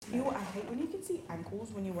Ew, I hate when you can see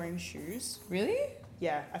ankles when you're wearing shoes. Really?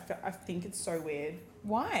 Yeah, I think it's so weird.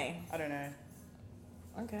 Why? I don't know.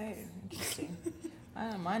 Okay, interesting. I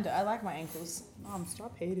don't mind it. I like my ankles. Mom,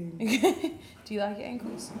 stop hating. Do you like your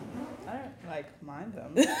ankles? I don't, like, mind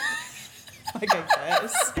them. Like, I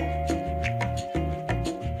guess.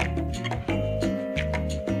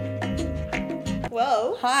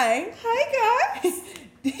 Well, Hi. hi, guys.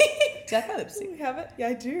 Do you like my lipstick? We have it. Yeah,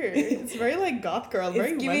 I do. It's very, like, goth girl.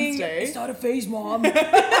 Very Wednesday. It's not a phase, Mom.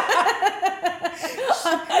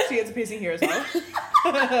 She gets a piercing here as well.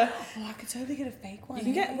 Oh, I could totally get a fake one. You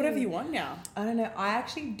can get whatever you want now. I don't know. I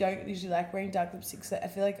actually don't usually like wearing dark lipsticks. I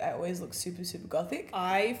feel like I always look super, super gothic.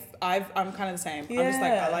 I'm kind of the same. I'm just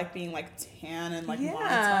like, I like being like tan and like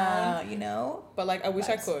monotone. you know? But like, I wish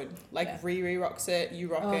I Vibes. could. Like, Yeah. Riri rocks it.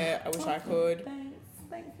 You rock it. I wish I could.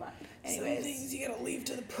 Thanks, Mike. Some Anyways. things you gotta leave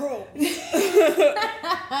to the pros.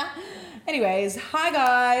 Anyways, hi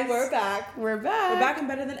guys. We're back. We're back. We're back and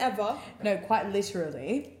better than ever. No, quite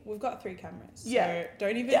literally. We've got 3 cameras. Yeah. So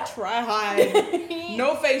don't even try hide.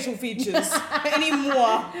 No facial features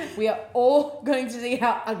anymore. We are all going to see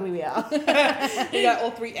how ugly we are. We got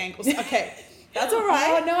all 3 angles. Okay. That's all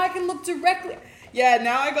right. Oh, now I can look directly. Yeah,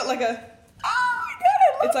 now I got like a... Oh my god,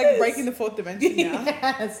 I love It's like breaking the 4th dimension now.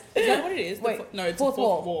 Yes. Is that what it is? Wait, No, it's fourth the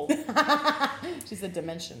 4th wall. She's a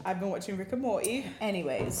dimension. I've been watching Rick and Morty.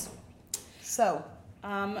 Anyways, so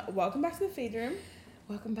Welcome back to the feed room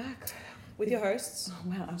welcome back. with your hosts. Oh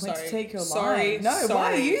wow, I went Sorry. to take your Sorry. line. No, why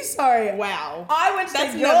Sorry. are you sorry? Wow. I went to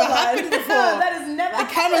That's take your never line. happened before. That has never The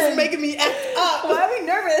camera's happened. making me act up. Why are we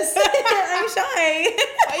nervous? I'm shy.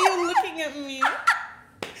 Why are you looking at me?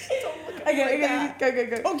 Don't look at me like Okay, that.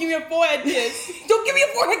 go. Don't give me a forehead kiss. Don't give me a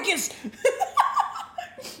forehead kiss.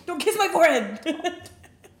 Don't kiss my forehead.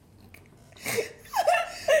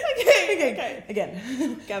 Okay.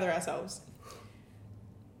 Again. Gather ourselves.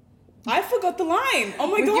 I forgot the line. Oh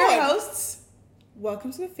my With god. your hosts.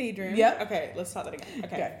 Welcome to the feed room. Yep. Okay, let's start that again.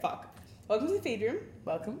 Okay, Okay. fuck. Welcome to the feed room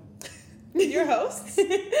Welcome. with your hosts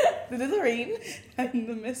The Loreen. and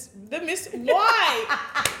the miss. Why?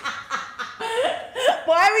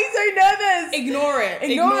 Why are we so nervous? Ignore it.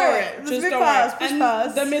 Ignore it. Let's Just move don't past, worry. push And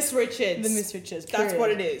past. the Miss Richards. The Miss Richards. That's period. what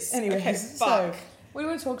it is. Anyways, Okay, so fuck. what do you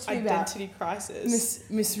want to talk to me Identity crisis.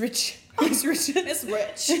 about? Miss Richards. Miss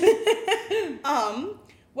Rich.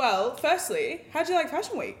 Well, firstly, how'd you like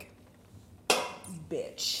Fashion Week?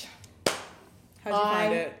 Bitch. How'd you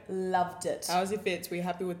find it? Loved it. How's your fits? Were you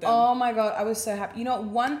happy with them? Oh my god, I was so happy. You know,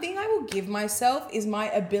 one thing I will give myself is my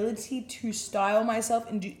ability to style myself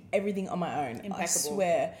and do everything on my own. Impeccable. I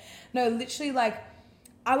swear. No, literally, like,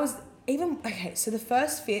 I was even... Okay, so the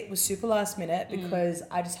first fit was super last minute because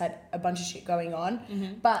I just had a bunch of shit going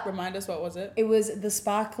on. But Remind us, what was it? it was the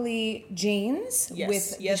sparkly jeans Yes.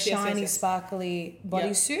 with Yes, the yes, shiny yes. sparkly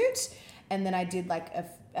bodysuit. And then I did like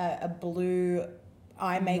a blue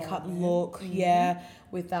eye makeup look,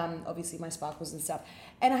 with obviously my sparkles and stuff.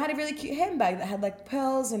 And I had a really cute handbag that had like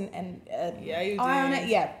pearls and Yeah, you eye on did. it.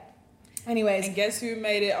 Yeah. Anyways. And guess who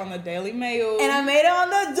made it on the Daily Mail? And I made it on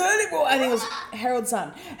the Daily Mail. I think it was Herald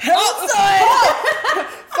Sun. Herald Sun!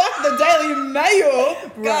 Fuck the Daily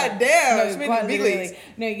Mail. God damn. No, It's made quite the big literally. leagues.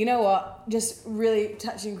 No, you know what? Just really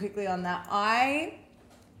touching quickly on that. I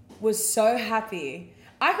was so happy.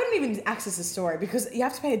 I couldn't even access the story because you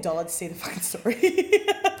have to pay $1 to see the fucking story.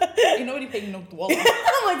 You know what? You're paying no $1.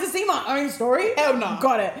 I'm like, to see my own story? Hell no.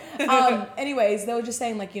 Got it. Anyways, they were just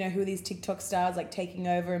saying, like, you know, who are these TikTok stars, like, taking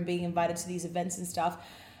over and being invited to these events and stuff,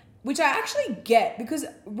 which I actually get because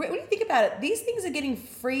when you think about it, these things are getting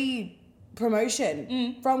free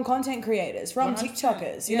promotion from content creators, from 100%.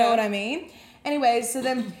 TikTokers. You Yeah. know what I mean? Anyways, so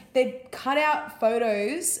then they'd cut out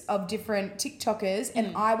photos of different TikTokers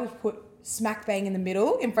and I would put smack bang in the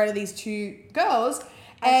middle in front of these 2 girls.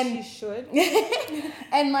 As And you should.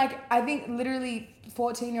 and like I think literally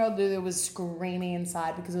 14-year-old Lulu was screaming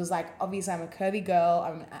inside because it was like, obviously I'm a curvy girl,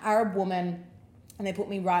 I'm an Arab woman, and they put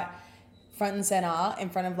me right front and center in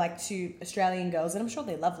front of like 2 Australian girls, and I'm sure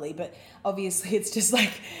they're lovely, but obviously it's just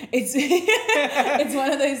like it's it's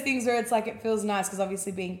one of those things where it's like it feels nice because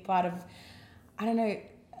obviously being part of, I don't know,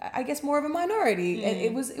 I guess more of a minority.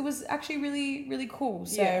 It was actually really, really cool.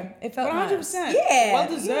 So it felt 100%. nice. Yeah. Well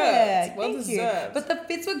deserved. Yeah, Well thank you. deserved. But the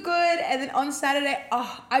fits were good. And then on Saturday,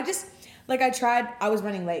 I was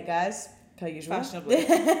running late, guys, per usual. Fashionably.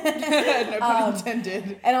 No pun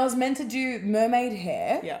intended. And I was meant to do mermaid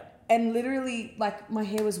hair. Yeah. And literally, like, my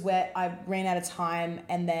hair was wet. I ran out of time.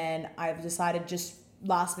 And then I've decided just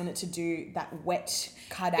last minute to do that wet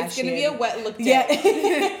Kardashian. It's going to be a wet look day.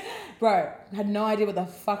 Yeah. Bro, had no idea what the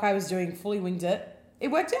fuck I was doing. Fully winged it. It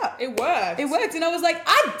worked out. It worked. It worked. And I was like,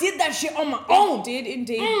 I did that shit on my own. It did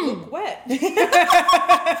indeed look wet.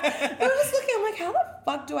 I was just looking, I'm like, how the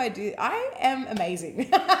fuck do I do? I am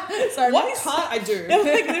amazing. Sorry, What can't I do? I'm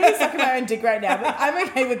like literally sucking my own dick right now, but I'm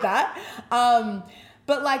okay with that.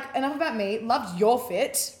 But like, enough about me. Loved your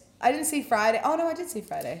fit. I didn't see Friday. Oh no, I did see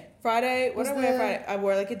Friday. Friday, what did I wear Friday? I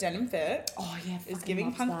wore like a denim fit. Oh yeah, It's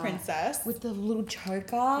giving punk princess. with the little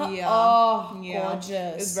choker. Yeah. Oh, Yeah. gorgeous.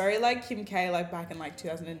 It was very like Kim K, like back in like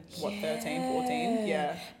 2013, 14.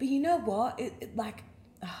 Yeah. But you know what? It like,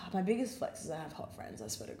 my biggest flex is I have hot friends, I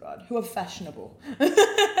swear to God, who are fashionable.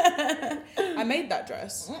 I made that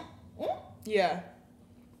dress. Yeah.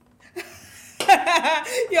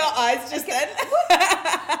 Your eyes just then.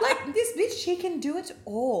 Like, this bitch, she can do it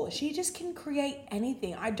all. She just can create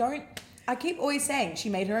anything. I keep always saying she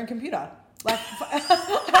made her own computer. Like,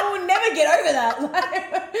 I will never get over that.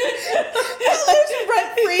 Like, It's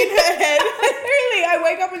rent-free in her head. Literally, I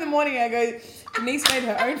wake up in the morning and I go, Denise made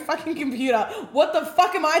her own fucking computer. What the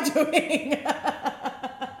fuck am I doing?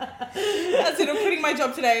 That's it, I'm quitting my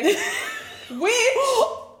job today. Which,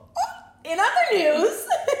 in other news,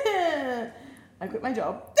 I quit my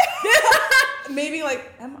job. maybe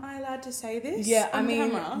like, am I allowed to say this? Yeah, I on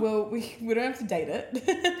mean, camera? well, we don't have to date it.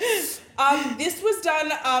 This was done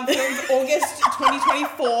filmed August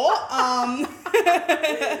 2024.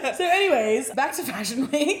 So anyways, back to Fashion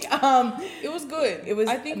Week. It was good. It was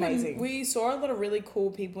I think amazing. we saw a lot of really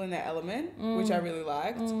cool people in their element, which I really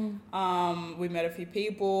liked. We met a few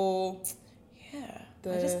people. Yeah,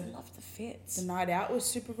 I just love the fits. The night out was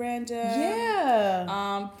super random.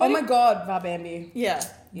 Yeah. But Oh my God, Barbambi. Yeah.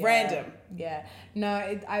 Random. Yeah. No,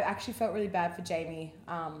 I actually felt really bad for Jamie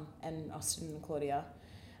and Austin and Claudia.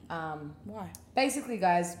 Why? Basically,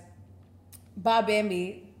 guys,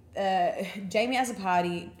 Barbambi, Jamie has a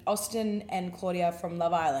party. Austin and Claudia from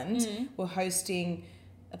Love Island were hosting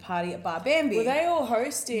a party at Barbambi. Were they all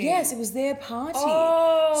hosting? Yes, it was their party.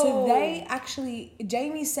 Oh. So they actually,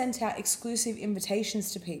 Jamie sent out exclusive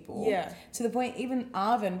invitations to people. Yeah. To the point, even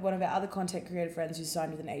Arvin, one of our other content creator friends who's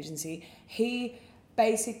signed with an agency, he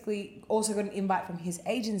basically also got an invite from his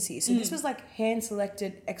agency. So this was like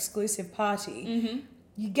hand-selected exclusive party.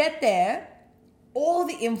 You get there, all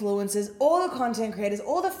the influencers, all the content creators,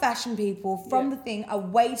 all the fashion people from the thing are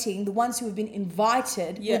waiting, the ones who have been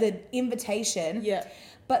invited with an invitation. Yeah.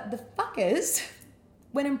 But the fuckers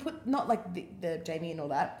went and put, not like the Jamie and all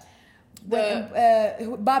that,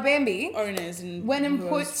 Barbambi Owners and went and who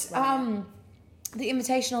put else running the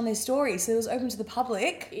invitation on their story, so it was open to the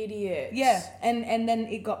public. Idiots. Yeah, and then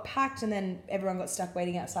it got packed, and then everyone got stuck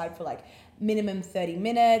waiting outside for like minimum 30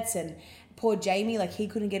 minutes, and poor Jamie, like he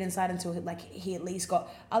couldn't get inside until like he at least got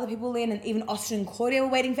other people in, and even Austin and Claudia were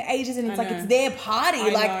waiting for ages, and it's like it's their party. I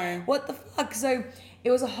know. What the fuck? So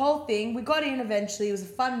it was a whole thing. We got in eventually. It was a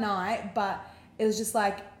fun night, but it was just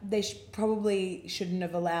like they probably shouldn't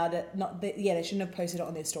have allowed it. They shouldn't have posted it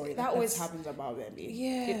on their story. That always happens at Barbambi.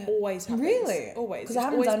 Yeah. It always happens. Really? Always. Because It's I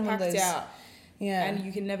haven't always done one of packed those. out. Yeah. And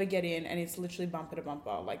you can never get in, and it's literally bumper to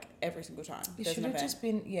bumper, like every single time. It There's should an have event. just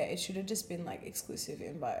been, it should have just been like exclusive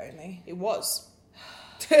invite only. It was.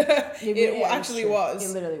 It Actually was.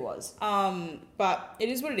 It literally was. But it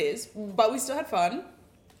is what it is. But we still had fun.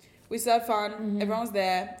 Everyone was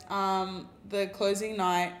there. The closing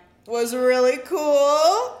night was really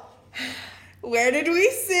cool. Where did we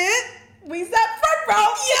sit? We sat front row.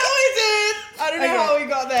 Yeah, we did. I don't know how we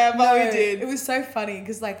got there, but we did. It was so funny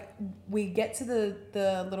because like we get to the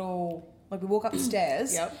little, like we walk up the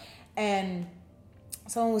stairs. Yep. And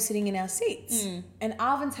someone was sitting in our seats, and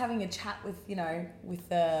Arvin's having a chat with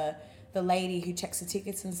the lady who checks the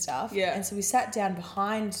tickets and stuff. Yeah. And so we sat down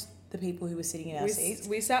behind the people who were sitting in our seats.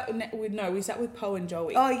 We sat with Poe and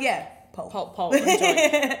Joey. Oh yeah, Paul. Poe and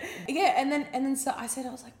Joey. Yeah, and then so I said,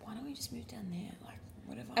 I was like, why don't we just move down there, like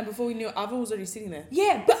whatever. And before we knew it, Arvin was already sitting there.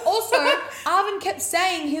 Yeah, but also Arvin kept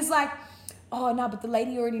saying, he's like, oh no, but the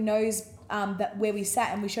lady already knows that where we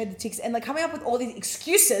sat, and we showed the tickets, and like coming up with all these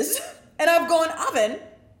excuses, and I've gone, Arvin,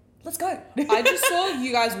 let's go. I just saw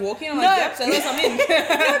you guys walking. I'm like, yep, so let's I'm in. No,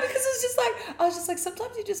 because it's just like, I was just like,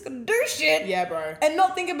 sometimes you just gotta do shit. Yeah, bro. And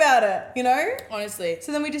not think about it, you know? Honestly.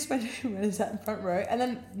 So then we just went and sat in front row, and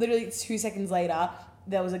then literally 2 seconds later,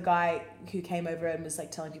 there was a guy who came over and was like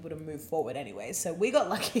telling people to move forward anyway. So we got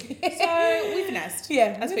lucky. So we finessed.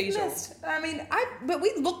 Yeah, as per usual. I mean, but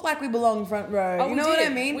we look like we belong front row. Oh, you know what I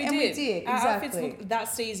mean? We and did. we did. Our Exactly. outfits look that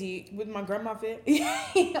steezy with my grandma fit.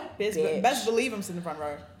 Yeah. Best believe I'm sitting in the front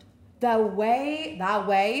row. The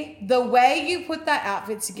way you put that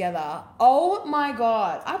outfit together, oh my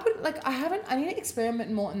God. I need to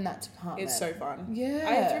experiment more in that department. It's so fun. Yeah.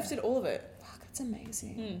 I thrifted all of it. Fuck, that's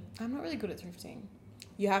amazing. I'm not really good at thrifting.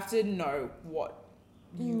 you have to know what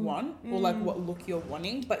you want or like what look you're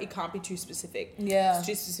wanting, but it can't be too specific. Yeah. If it's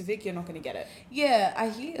too specific, you're not going to get it. Yeah, I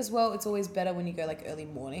hear as well it's always better when you go like early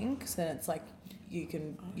morning because then it's like you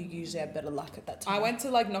usually have better luck at that time. I went to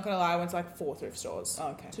like, not going to lie, I went to like 4 thrift stores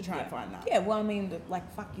to try and find that. Yeah, well, I mean,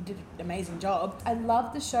 like, fuck, you did an amazing job. I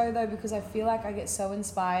love the show though because I feel like I get so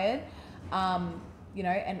inspired, you know,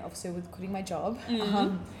 and obviously with quitting my job,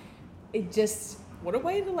 it just... What a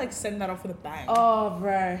way to like send that off with a bang. Oh,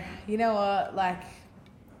 bro. You know what? Like,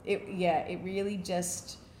 it really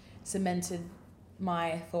just cemented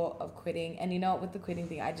my thought of quitting. And you know what, with the quitting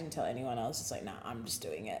thing, I didn't tell anyone else. It's like, nah, I'm just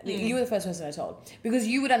doing it. You were the first person I told because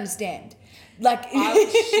you would understand. Like,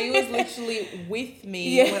 she was literally with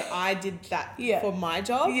me when I did that for my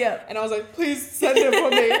job. Yeah. And I was like, please send it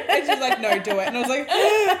for me. And she's like, no, do it. And I was like,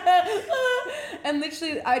 and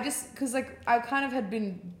literally, because like I kind of had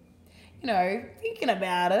been, you know, thinking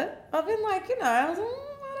about it. I've been like, you know, I was like,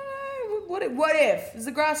 I don't know, what if? Is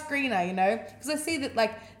the grass greener, you know? Because I see that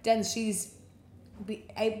like she's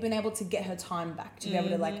been able to get her time back to be able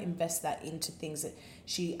to like invest that into things that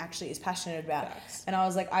she actually is passionate about. Facts. And I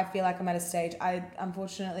was like, I feel like I'm at a stage, I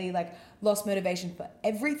unfortunately like lost motivation for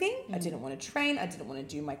everything. I didn't want to train. I didn't want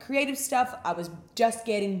to do my creative stuff. I was just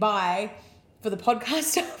getting by for the podcast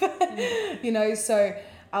stuff, you know? So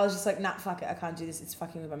I was just like, nah, fuck it. I can't do this. It's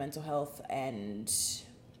fucking with my mental health. And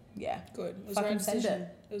yeah. good. It was Fucking the right send decision.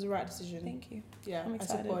 it. It was the right decision. Thank you. Yeah, I'm I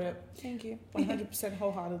excited. support it. Thank you. 100%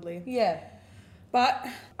 wholeheartedly. Yeah. But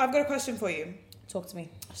I've got a question for you. Talk to me.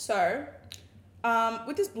 So,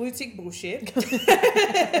 with this blue tick bullshit. So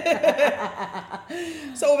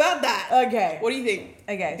about that. Okay. What do you think?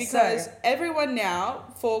 Okay. Because so, everyone now,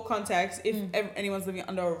 for context, if anyone's living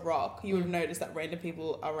under a rock, you would have noticed that random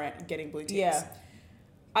people are getting blue ticks. Yeah.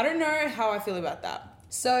 I don't know how I feel about that.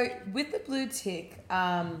 So with the blue tick,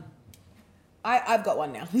 I've got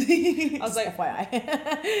one now. I was like,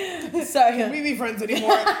 FYI. So can we be friends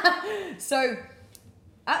anymore? So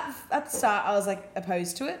at the start, I was like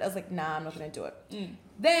opposed to it. I was like, nah, I'm not going to do it.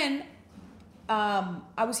 Then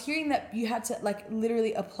I was hearing that you had to like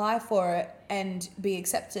literally apply for it and be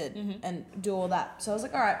accepted and do all that. So I was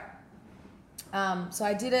like, all right. So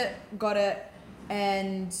I did it, got it,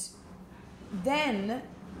 and then...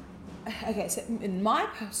 Okay, so my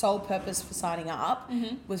sole purpose for signing up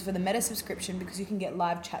was for the Meta subscription because you can get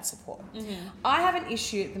live chat support. I have an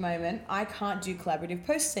issue at the moment. I can't do collaborative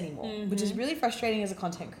posts anymore, which is really frustrating as a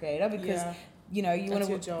content creator because, you know, you want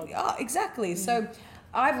to... That's your job. Oh, exactly. So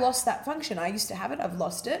I've lost that function. I used to have it. I've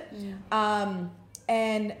lost it.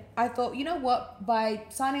 And I thought, you know what? By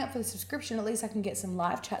signing up for the subscription, at least I can get some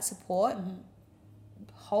live chat support.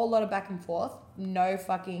 Whole lot of back and forth. No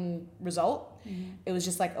fucking result. It was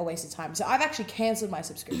just like a waste of time. So I've actually cancelled my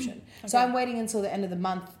subscription. So I'm waiting until the end of the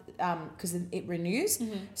month because it renews.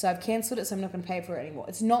 So I've cancelled it, so I'm not going to pay for it anymore.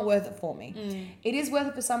 It's not worth it for me. It is worth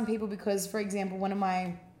it for some people because, for example, one of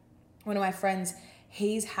my friends,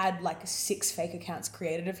 he's had like 6 fake accounts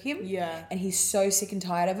created of him. Yeah. And he's so sick and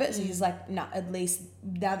tired of it. So he's like, nah, at least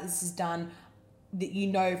now that this is done, that you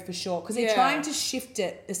know for sure, because they're trying to shift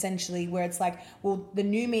it essentially where it's like, well, the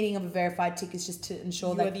new meaning of a verified tick is just to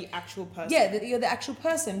ensure that you're the actual person. Yeah, that you're the actual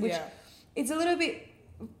person, which it's a little bit,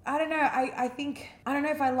 I don't know, I think, I don't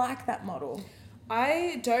know if I like that model.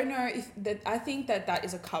 I don't know if that. I think that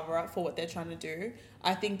is a cover up for what they're trying to do.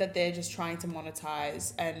 I think that they're just trying to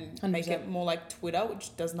monetize and 100%. make it more like Twitter,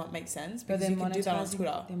 which does not make sense because But you can do that on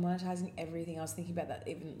Twitter. They're monetizing everything. I was thinking about that.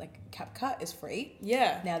 Even like CapCut is free.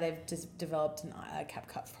 Yeah. Now they've just developed an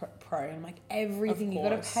CapCut Pro, and I'm like, everything you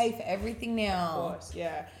got course. to pay for everything now. Of course,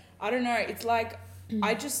 yeah. I don't know. It's like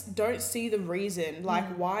I just don't see the reason.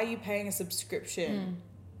 Like, why are you paying a subscription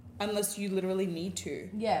unless you literally need to?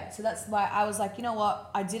 Yeah. So that's why I was like, you know what?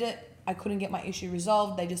 I did it. I couldn't get my issue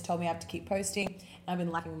resolved. They just told me I have to keep posting. I've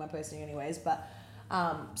been lacking with my posting anyways, but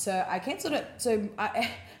so I cancelled it. So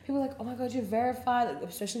people are like, oh my God, you're verified. Like,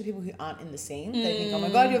 especially people who aren't in the scene. They think, oh my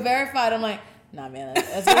God, you're verified. I'm like, nah, man,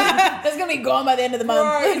 that's gonna be gone by the end of the month.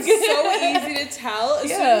 Bro, it's so easy to tell. As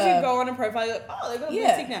soon as you go on a profile, you're like, oh, they've got a blue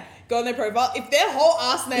tick now. Go on their profile. If their whole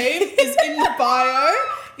ass name is in the bio,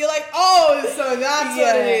 you're like, oh, so that's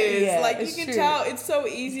what it is. Yeah, like, you can tell. It's so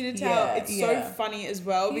easy to tell. Yeah, it's so funny as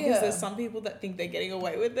well because there's some people that think they're getting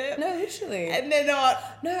away with it. No, literally. And they're not.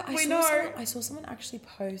 No, we know. I saw someone actually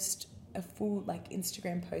post a full like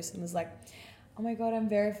Instagram post and was like, oh my God, I'm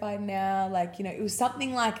verified now. Like, you know, it was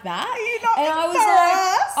something like that. You're not and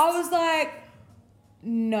I was like,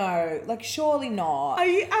 No, like surely not. Are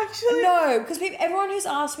you actually? No, because everyone who's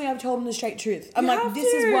asked me, I've told them the straight truth. I'm You like, have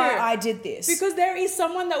this is to. why I did this. Because there is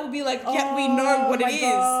someone that will be like, yeah, we know what it is.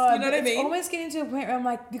 God. You know what I It's mean? almost getting to a point where I'm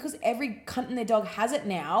like, because every cunt and their dog has it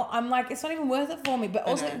now, I'm like, it's not even worth it for me. But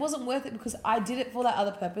also, know. it wasn't worth it because I did it for that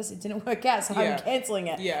other purpose. It didn't work out, so Yeah. I'm cancelling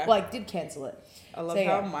it. Yeah. Well, I did cancel it. I love So,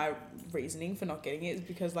 how yeah. my reasoning for not getting it is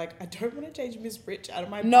because like I don't want to change Miss Rich out of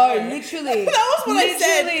my No, bio. literally. That was what I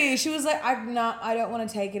said. Literally. She was like, I don't want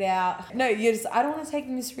to take it out. No, I don't want to take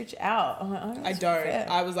Miss Rich out. I'm like, oh, I that's don't. fair.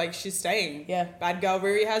 I was like, she's staying. Yeah. Bad girl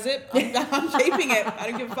Riri has it. I'm keeping it. I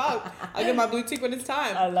don't give a fuck. I'll get my blue tick when it's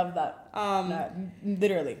time. I love that. No,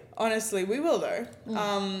 literally. Honestly, we will though.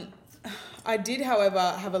 I did, however,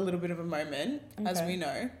 have a little bit of a moment, as Okay. we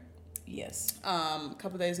know, Yes. a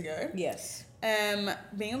couple of days ago. Yes.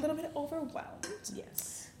 Being a little bit overwhelmed.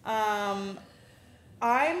 Yes.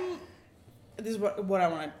 This is what I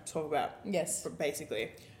want to talk about. Yes.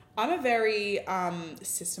 Basically, I'm a very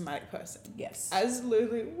systematic person, Yes. as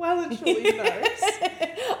Lulu well and truly knows.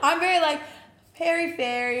 I'm very like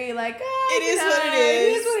fairy, like It is what it It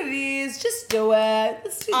is. is what it is. Just do it.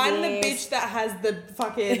 Let's do I'm the this. bitch that has the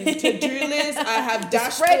fucking to-do list. I have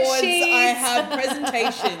dashboards. spreadsheets. I have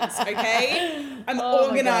presentations. Okay, I'm Oh my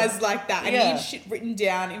organized God. like that. I Yeah. need shit written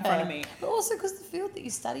down in front of me. But also because the field that you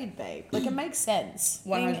studied, babe, like it makes sense.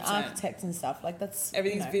 Being 100%. architects and stuff, like that's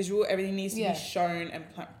Everything's visual. Everything needs to Yeah. be shown and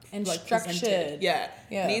And like structured. presented. Yeah.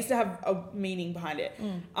 Yeah. It needs to have a meaning behind it.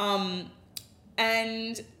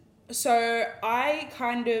 And so I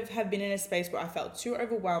kind of have been in a space where I felt too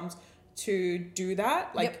overwhelmed to do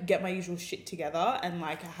that, like Yep. get my usual shit together and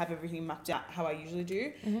like have everything mapped out how I usually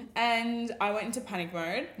do. And I went into panic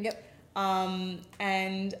mode. Yep.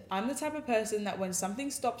 And I'm the type of person that when something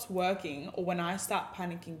stops working or when I start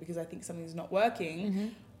panicking because I think something's not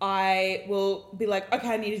working, I will be like, okay,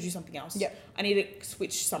 I need to do something else. Yep. I need to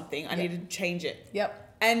switch something. I need to change it. Yep.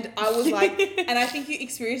 And I was like, and I think you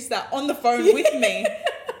experienced that on the phone with me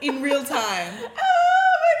in real time.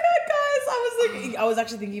 Oh my god, guys! I was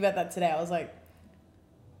actually thinking about that today. I was like,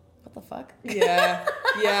 what the fuck? Yeah,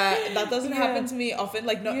 that doesn't Yeah. happen to me often.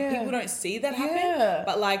 Like, not Yeah. people don't see that happen, Yeah.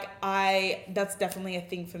 but like that's definitely a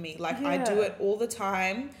thing for me. Like, I do Yeah. it all the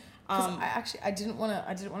time. 'Cause I didn't want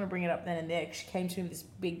to bring it up then and there. 'Cause she came to me with this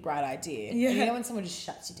big bright idea. Yeah. And you know when someone just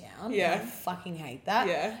shuts you down. Yeah. I fucking hate that.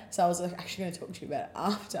 Yeah. So I was like, actually going to talk to you about it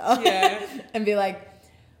after. Yeah. And be like,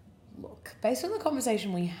 look, based on the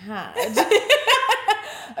conversation we had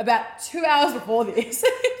about 2 hours before this,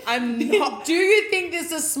 I'm not. do you think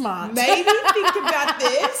this is smart? Maybe think about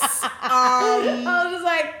this. I was just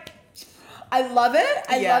like, I love it.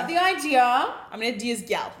 I Yeah. love the idea. I'm an ideas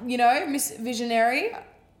gal. You know, Miss Visionary,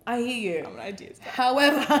 I hear you. I'm an ideas gal.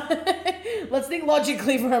 However, let's think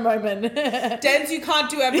logically for a moment. Dens, you can't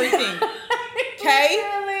do everything. Okay?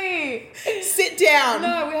 Really? Sit down.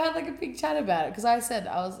 No, we had like a big chat about it because I said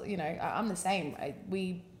I'm the same.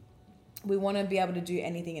 We want to be able to do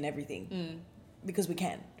anything and everything because we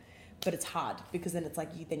can, but it's hard because then it's like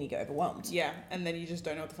you get overwhelmed. Yeah, and then you just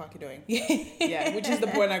don't know what the fuck you're doing. Yeah. Yeah, which is the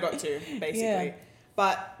point I got to, basically. Yeah.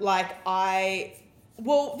 But like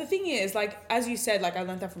well, the thing is, like, as you said, like I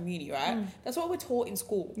learned that from uni, right? That's what we're taught in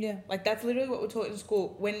school. Yeah. Like that's literally what we're taught in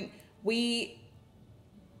school. When we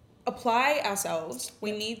apply ourselves,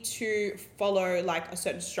 we need to follow like a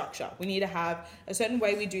certain structure. We need to have a certain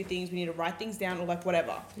way we do things. We need to write things down or like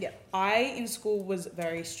whatever. Yeah. I in school was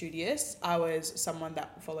very studious. I was someone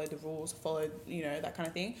that followed the rules, followed, that kind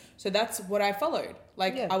of thing. So that's what I followed.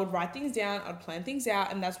 Like Yeah. I would write things down, I'd plan things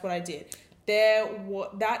out, and that's what I did.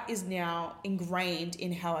 That is now ingrained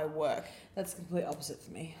in how I work That's the complete opposite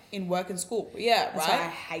for me. in work and school. Yeah, That's right. why I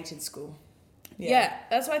hated school. Yeah,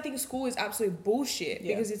 that's why I think school is absolute bullshit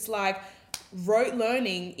because it's like rote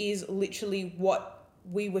learning is literally what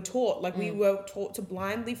we were taught. Like we were taught to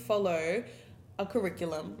blindly follow a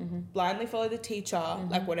curriculum, blindly follow the teacher,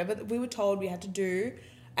 like whatever we were told we had to do.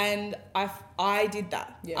 And I did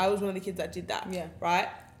that. Yeah. I was one of the kids that did that. Yeah. Right?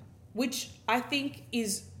 Which I think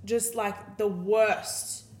is just like the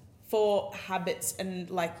worst for habits and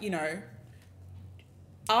like,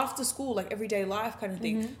 after school, like everyday life kind of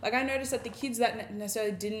thing. Like I noticed that the kids that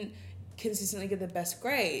necessarily didn't consistently get the best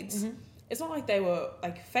grades, it's not like they were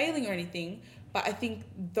like failing or anything, but I think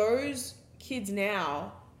those kids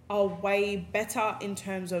now are way better in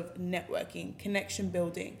terms of networking, connection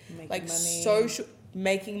building, Making like money.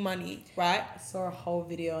 making money, right? I saw a whole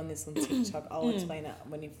video on this on TikTok. I'll explain it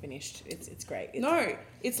when you've finished. It's great.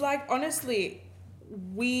 It's like honestly,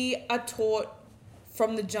 we are taught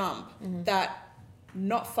from the jump that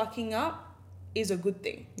not fucking up is a good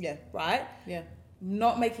thing. Yeah. Right? Yeah.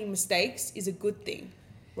 Not making mistakes is a good thing.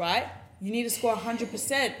 Right? you need to score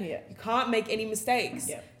 100%. Yeah. You can't make any mistakes.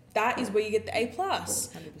 Yeah. That is where you get the A+.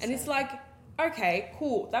 100%. And it's like, okay,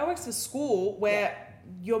 cool. That works for school where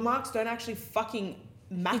your marks don't actually fucking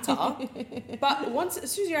matter. But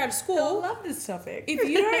as soon as you're out of I school, love this topic.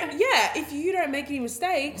 if you don't make any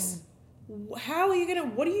mistakes, how are you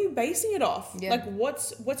what are you basing it off? Yeah. Like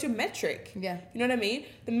what's your metric? Yeah. You know what I mean?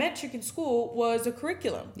 The metric in school was a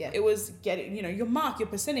curriculum. Yeah. It was getting, your mark, your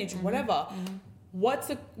percentage, whatever. What's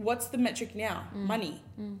the metric now? Money.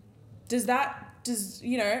 Does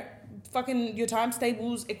fucking your times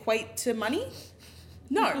tables equate to money?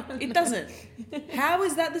 No, it doesn't. How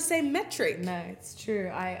is that the same metric? No, it's true.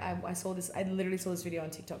 I saw this. I literally saw this video on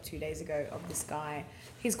TikTok 2 days ago of this guy.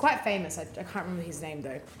 He's quite famous. I can't remember his name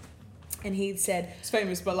though. And he said... It's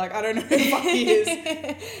famous, but like, I don't know who the fuck he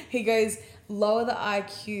is. He goes, lower the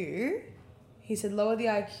IQ. He said, lower the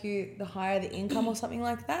IQ, the higher the income or something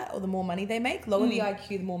like that, or the more money they make. Lower the IQ,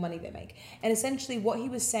 the more money they make. And essentially what he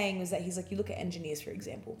was saying was that he's like, you look at engineers, for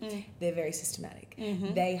example, they're very systematic.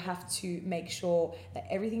 They have to make sure that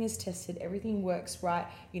everything is tested, everything works right.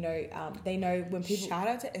 They know when people... Shout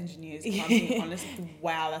out to engineers. If I'm being honest.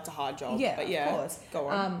 Wow, that's a hard job. Yeah, but yeah, of course. Go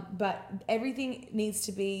on. But everything needs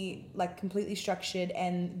to be like completely structured,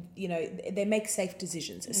 and they make safe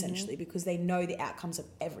decisions essentially because they know the outcomes of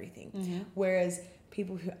everything. Whereas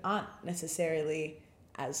people who aren't necessarily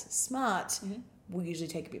as smart will usually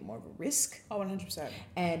take a bit more of a risk. Oh, 100%.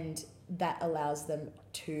 And that allows them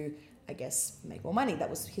to, I guess, make more money.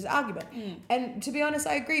 That was his argument. And to be honest,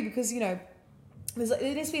 I agree because, there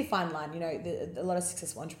needs to be a fine line. A lot of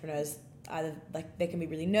successful entrepreneurs, either like they can be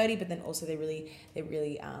really nerdy, but then also they're really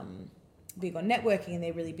big on networking, and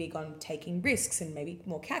they're really big on taking risks and maybe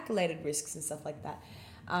more calculated risks and stuff like that.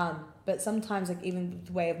 But sometimes, like even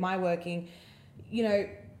the way of my working,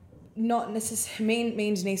 not necessarily, me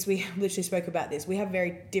and Denise, we literally spoke about this. We have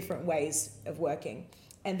very different ways of working.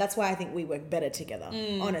 And that's why I think we work better together,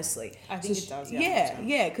 honestly. I think it does,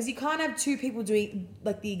 yeah. Because you can't have two people doing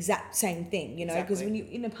like the exact same thing, because Exactly. when you're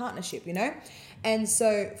in a partnership, And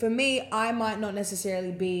so for me, I might not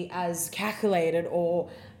necessarily be as calculated or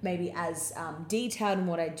maybe as detailed in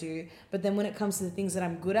what I do. But then when it comes to the things that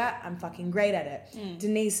I'm good at, I'm fucking great at it.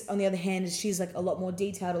 Denise, on the other hand, she's like a lot more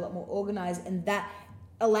detailed, a lot more organized. And that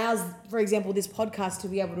allows, for example, this podcast to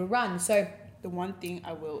be able to run. So... The one thing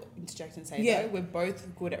I will interject and say, Yeah. though, we're both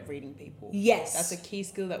good at reading people. Yes. That's a key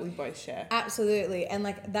skill that we both share. Absolutely. And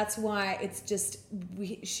like that's why it's just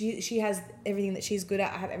she has everything that she's good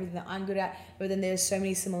at, I have everything that I'm good at, but then there's so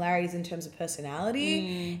many similarities in terms of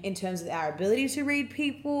personality, in terms of our ability to read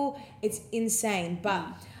people. It's insane. But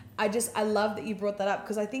I love that you brought that up,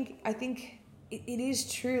 because I think it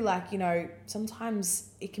is true, like, sometimes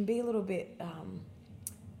it can be a little bit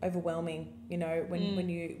overwhelming,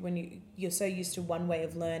 when you're so used to one way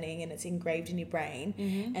of learning and it's engraved in your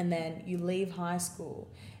brain, and then you leave high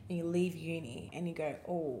school and you leave uni and you go,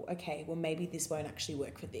 oh, okay, well maybe this won't actually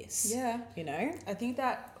work for this. Yeah. I think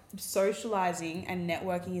that socializing and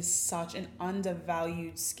networking is such an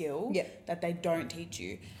undervalued skill that they don't teach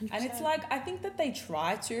you. 100%. And it's like, I think that they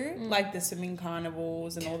try to, like the swimming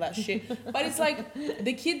carnivals and all that shit. But it's like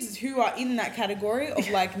the kids who are in that category of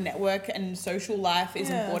like network and social life is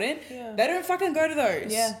important. Yeah. They don't fucking go to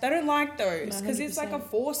those. Yeah. They don't like those because it's like a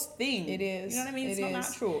forced thing. It is. You know what I mean? It's not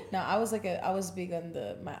natural. No, I was big on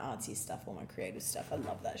my artsy stuff, all my creative stuff. I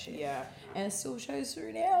love that shit. Yeah. And it still shows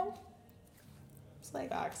through now. It's like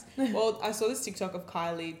facts. Well, I saw this TikTok of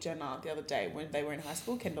Kylie Jenner the other day when they were in high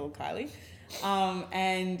school, Kendall and Kylie.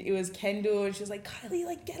 And it was Kendall, and she was like, Kylie,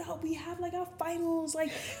 like, get up, we have like our finals,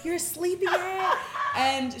 like, you're sleeping yet?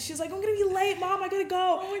 And she's like, I'm gonna be late, Mom, I gotta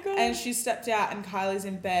go. Oh my God. And she stepped out, and Kylie's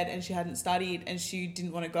in bed, and she hadn't studied, and she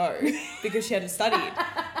didn't want to go because she hadn't studied.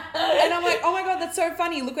 And I'm like, oh my God, that's so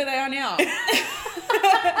funny, look where they are now.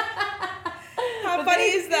 How funny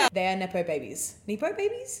is that? They are Nepo babies. Nepo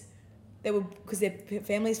babies? They were, because their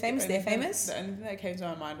family's famous, they're famous? The only thing that came to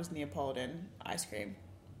my mind was Neapolitan ice cream.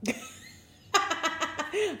 Fuck,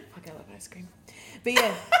 I love ice cream. But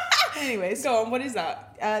yeah, anyways. Go on, what is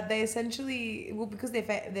that? They essentially, because they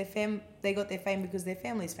got their fame because their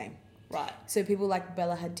family's fame. Right. So people like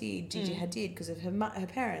Bella Hadid, Gigi Hadid, because of her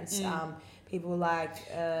parents. People like...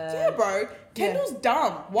 yeah, bro. Kendall's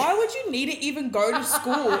dumb. Why would you need to even go to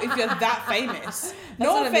school if you're that famous?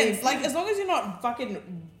 No offense. Like, as long as you're not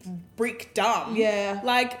fucking brick dumb. Yeah.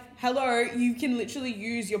 Like, hello, you can literally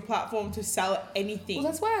use your platform to sell anything. Well,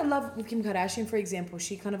 that's why I love with Kim Kardashian, for example.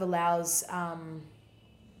 She kind of allows...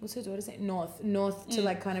 what's her daughter's name? North to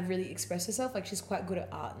like kind of really express herself. Like, she's quite good at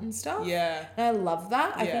art and stuff. Yeah. And I love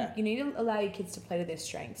that. I think you need to allow your kids to play to their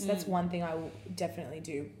strengths. That's one thing I will definitely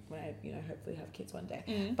do when I, hopefully have kids one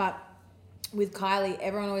day. But with Kylie,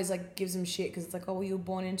 everyone always like gives them shit because it's like, oh, well, you were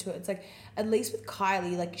born into it. It's like, at least with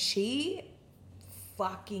Kylie, like she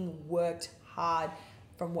fucking worked hard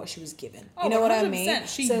from what she was given. Oh, you know what I 100%. mean?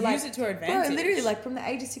 She used it to her advantage. Bro, literally, like from the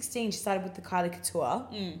age of 16, she started with the Kylie Couture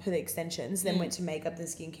for the extensions, then went to makeup, then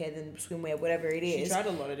skincare, then swimwear, whatever it is. She tried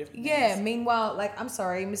a lot of different Yeah, things. meanwhile, like, I'm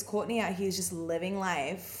sorry, Miss Courtney out here is just living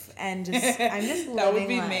life and just, I'm just living life. That would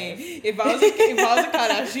be me. If I was a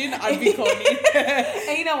Kardashian, I'd be Courtney.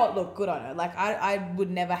 And you know what? Look, good on her. Like, I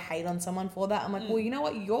would never hate on someone for that. I'm like, well, you know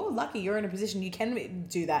what? You're lucky. You're in a position you can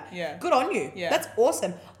do that. Yeah. Good on you. Yeah. That's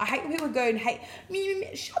awesome. I hate when people go and hate me.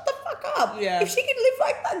 Shut the fuck up. Yeah. If she can live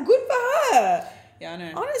like that, good for her. Yeah, I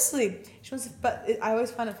know. Honestly, she wants to, but I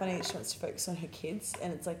always find it funny that she wants to focus on her kids,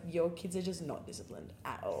 and it's like your kids are just not disciplined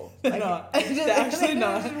at all. Like, not. They're actually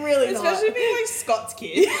not. Really Especially not. being like Scott's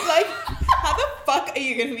kid. Like, how the fuck are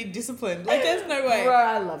you going to be disciplined? Like, there's no way. Bro,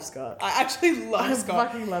 I love Scott. I actually love I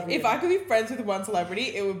Scott. fucking love him. If I could be friends with one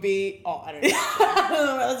celebrity, it would be, I don't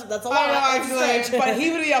know. that's a lot. I don't know, actually, but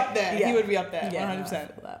he would be up there. Yeah. He would be up there, Yeah, 100%. no, I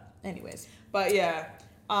feel that. Anyways. But yeah,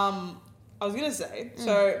 I was gonna say,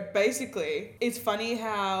 so basically, it's funny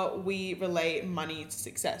how we relate money to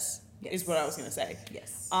success, is what I was gonna say.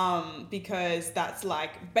 Yes. Because that's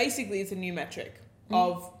like, basically it's a new metric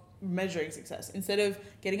of measuring success. Instead of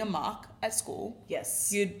getting a mark at school,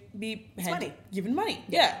 Yes. you'd be money. given money.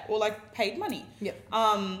 Yeah. Or like paid money. Yep.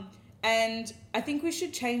 And I think we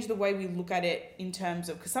should change the way we look at it in terms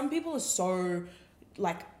of, because some people are so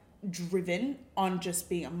like driven on just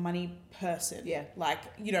being a money person. Yeah. Like,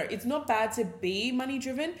 you know, it's not bad to be money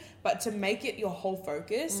driven, but to make it your whole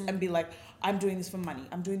focus and be like, I'm doing this for money.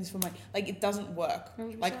 I'm doing this for money. Like, it doesn't work.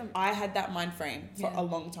 100%. Like, I had that mind frame for a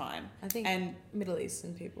long time. I think and Middle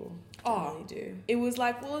Eastern people Oh. really do. it was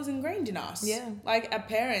like, well, it was ingrained in us. Yeah. Like, our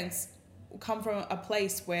parents come from a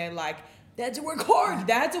place where like, They had to work hard.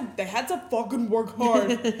 they had to fucking work hard.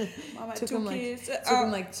 Mom had Took two them kids. took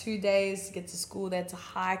them like 2 days to get to school. They had to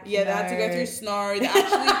hike. Yeah, they had to go through snow.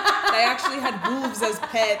 They actually had wolves as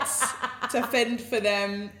pets to fend for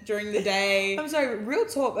them during the day. I'm sorry, real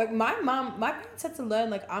talk. Like my parents had to learn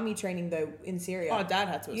like army training though in Syria. Oh, Dad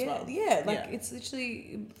had to as yeah, well. yeah. Like it's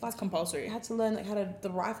literally That's compulsory. had to learn like how to the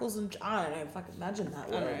rifles and I don't know. Fucking imagine that.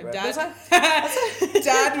 I don't know. bro. Dad, That's like-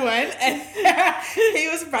 Dad went and he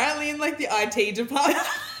was apparently in like the IT department.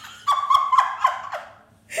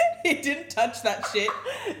 He didn't touch that shit.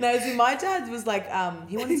 No, see, my dad was like,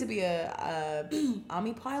 he wanted to be a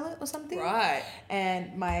army pilot or something. Right.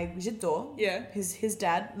 And my jiddo, Yeah. his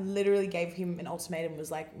dad literally gave him an ultimatum,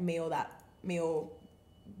 was like, me or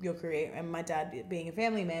your career. And my dad, being a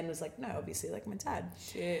family man, was like, no, obviously, like my dad.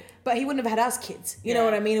 Shit. But he wouldn't have had us kids. You know Yeah,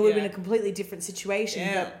 what I mean? It would have yeah. been a completely different situation.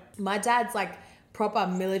 Yeah. But my dad's like proper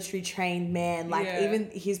military trained man. Like Yeah. even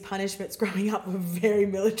his punishments growing up were very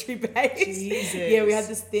military based. Jesus. Yeah, we had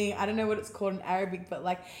this thing. I don't know what it's called in Arabic, but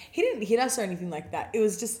like he didn't hit us or anything like that. It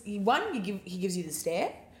was just he gives you the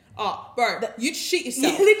stare. Oh, bro, you'd shit Yeah,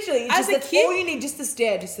 yourself. literally. As a That's kid, all you need, just the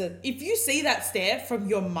stare, just the if you see that stare from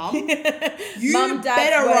your mum, you Mum, Dad,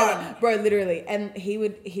 better whatever. run. Bro, literally. And he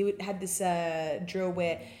would had this drill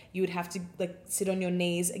where you would have to like sit on your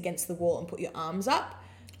knees against the wall and put your arms up.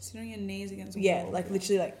 Sit on your knees against the Yeah, wall. like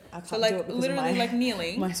literally like I can't So do like it because literally of my like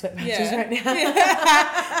kneeling. my sweat patches Yeah. right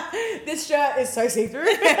now. This shirt is so see-through.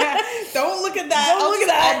 Don't look at that. Don't look at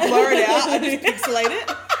that. I'll blur it out. I just pixelate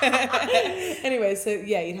it. Anyway, so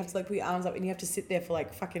yeah, you'd have to like put your arms up and you have to sit there for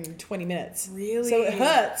like fucking 20 minutes. Really? So it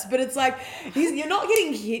hurts, but it's like you're not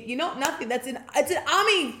getting hit, you're not nothing. It's an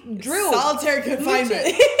army drill. Solitary confinement.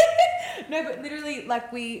 Literally. No, but literally,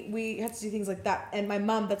 like we had to do things like that. And my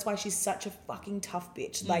mum, that's why she's such a fucking tough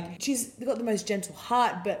bitch. Like she's got the most gentle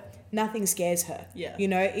heart, but nothing scares her. Yeah. You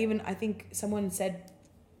know, even I think someone said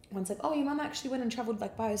once like, oh, your mum actually went and traveled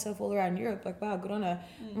like by herself all around Europe. Like, wow, good on her.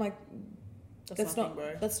 I'm like, that's nothing,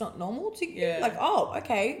 bro. that's not normal to you. Yeah. Like, oh,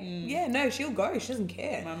 okay. Yeah, no, she'll go. She doesn't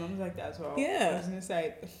care. My mum's like that as well. Yeah. I was gonna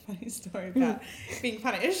say a funny story about being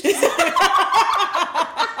punished.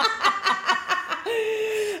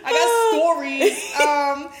 I got stories.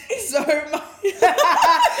 So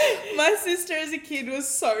my sister as a kid was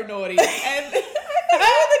so naughty, and You're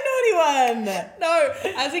the naughty one. no,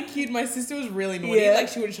 as a kid, my sister was really naughty. Yeah. Like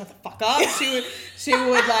she wouldn't shut the fuck up. She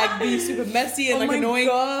would like be super messy and Oh like my annoying.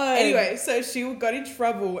 God. Anyway, so she got in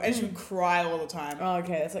trouble and she would cry all the time. Oh,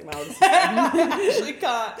 okay, that's like my older sister. She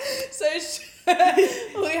can't.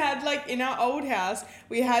 So we had like in our old house,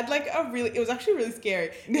 we had like it was actually really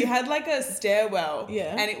scary. We had like a stairwell.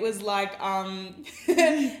 Yeah. And it was like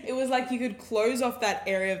it was like you could close off that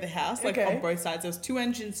area of the house, like on both sides. There was 2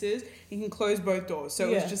 entrances. You can close both doors. So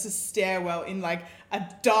it was just a stairwell in like a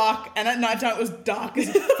dark, and at nighttime it was dark as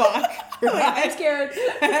fuck. Right? I'm scared.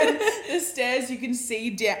 And the stairs you can see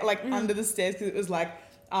down, like under the stairs, because it was like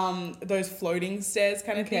those floating stairs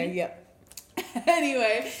kind of thing. Yeah.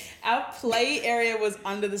 Anyway, our play area was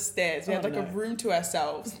under the stairs. We had like a room to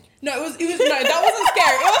ourselves. No, it was no, that wasn't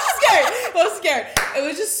scary. It wasn't scary. It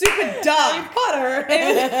was just super dark. Harry Potter.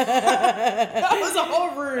 That was a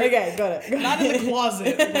whole room. Okay, got it. Not in the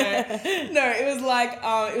closet. No, it was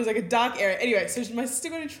like a dark area. Anyway, so my sister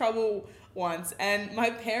got in trouble once, and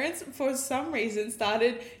my parents for some reason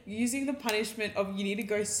started using the punishment of you need to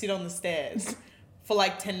go sit on the stairs for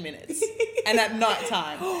like 10 minutes and at night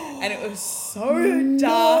time, and it was so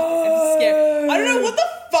dark and scary. I don't know what the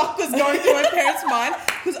fuck was going through my parents' mind,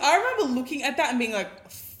 because I remember looking at that and being like,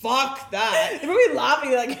 fuck that. They're probably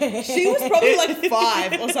laughing like She was probably like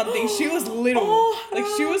 5 or something. She was little. Like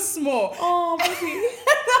she was small. Oh, baby.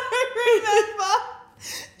 I remember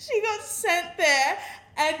she got sent there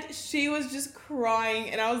and she was just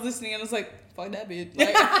crying, and I was listening and I was like, fuck that bitch.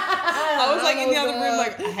 Like, I was like in the other room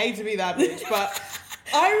like, I hate to be that bitch, but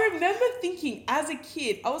I remember thinking as a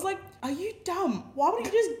kid, I was like, are you dumb? Why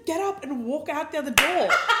wouldn't you just get up and walk out the other door? As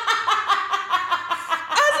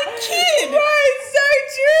a kid. Bro, it's so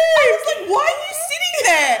true. I was like, why are you sitting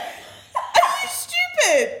there? Are you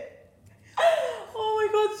stupid? Oh my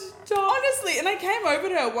god, stop. Honestly, and I came over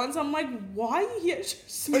to her once, I'm like, why are you here? She was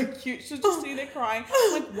so cute. She was just sitting there crying.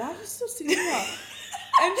 I'm like, why are you still sitting there?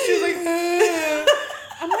 And she was like,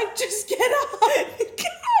 I'm like, just get up.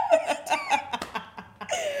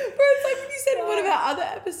 Bro, it's like when you said one of our other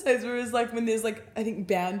episodes where it was like when there's like, I think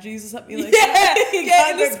boundaries or something like that.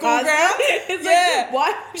 Yeah, in the school ground. It's like,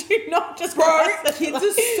 why would you not just Bro, kids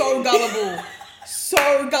are so gullible.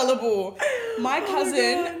 So gullible. My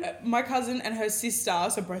cousin and her sister,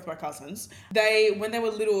 so both my cousins, when they were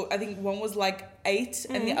little, I think one was like 8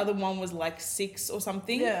 and the other one was like 6 or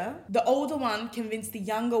something. Yeah. The older one convinced the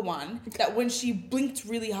younger one that when she blinked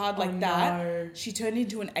really hard like that, she turned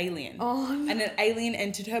into an alien. Oh, no. And an alien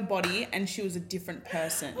entered her body and she was a different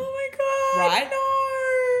person. Oh my god. Right? No.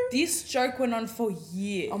 This joke went on for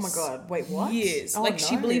years. Oh my god. Wait, what? Years. Oh,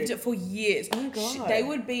 She no. believed it for years. Oh my god. They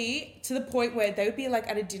would be to the point where they would be like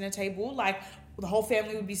at a dinner table, like the whole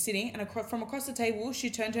family would be sitting, and from across the table,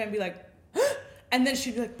 she'd turn to her and be like, and then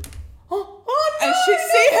she'd be like, oh no. and she'd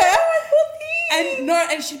see her,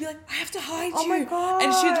 and she'd be like, I have to hide you. Oh my god.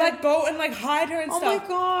 And she'd like go and like hide her and Oh stuff. my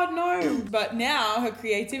god, no. But now her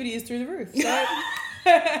creativity is through the roof. So.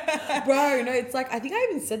 Bro, no, it's like, I think I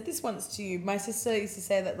even said this once to you. My sister used to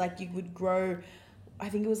say that like you would grow, I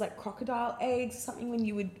think it was like crocodile eggs or something when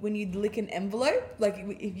you'd lick an envelope. Like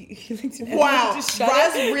if you licked an envelope, Wow, just shut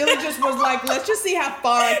Raz it. really just was like, let's just see how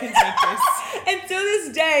far I can take this. And to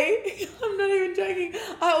this day, I'm not even joking,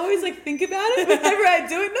 I always like think about it whenever I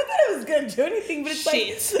do it. Not that I was gonna do anything, but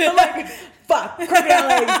it's Shit. like, I'm like, fuck, crocodile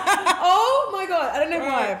eggs. Oh my god, I don't know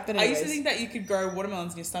why. But I used to anyways. think that you could grow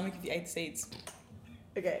watermelons in your stomach if you ate seeds.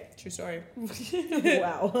 Okay. True story.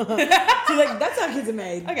 Wow. So like, that's how kids are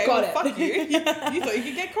made. Okay, Got well, it. fuck you. You thought you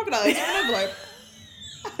could get crocodile eggs in an envelope.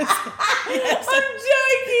 I'm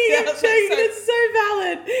joking. Yeah, I'm that's joking. so- It's so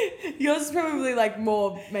valid. Yours is probably like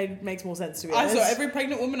makes more sense to be I honest. saw every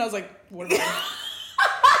pregnant woman, I was like, watermelon.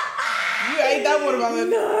 You ate that watermelon.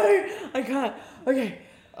 No, I can't. Okay.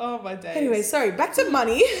 Oh my days. Anyway, sorry. Back to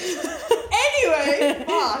money. Anyway,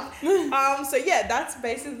 fuck. So yeah, that's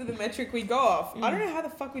basically the metric we go off. I don't know how the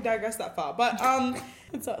fuck we digress that far, but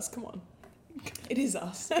It's us. Come on. it is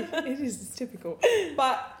us. It is. It's typical.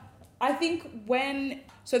 But I think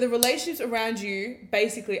so the relationships around you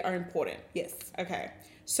basically are important. Yes. Okay.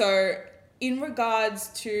 So in regards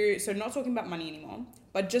to, so not talking about money anymore,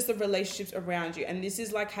 but just the relationships around you. And this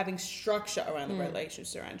is like having structure around the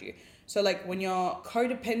relationships around you. So like when you're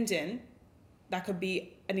codependent, that could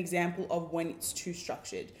be an example of when it's too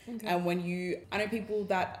structured. Okay. And when I know people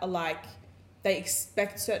that are like, they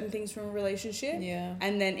expect certain things from a relationship. Yeah.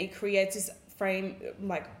 And then it creates this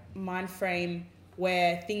mind frame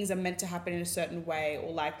where things are meant to happen in a certain way,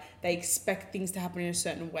 or like they expect things to happen in a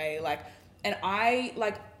certain way. And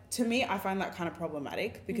to me, I find that kind of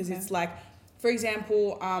problematic because it's like, for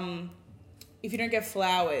example, if you don't get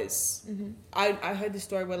flowers, I heard this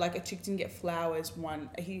story where like a chick didn't get flowers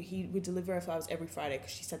he would deliver her flowers every Friday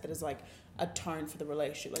because she said that as like a tone for the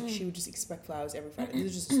relationship. Like she would just expect flowers every Friday.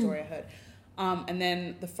 This is just a story I heard. And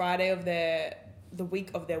then the Friday of the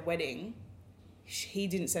week of their wedding, he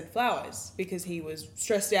didn't send flowers because he was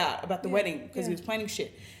stressed out about the wedding because he was planning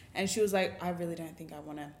shit. And she was like, I really don't think I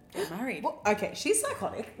want to get married. Well, okay, she's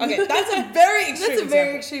psychotic. Okay, that's a very extreme That's a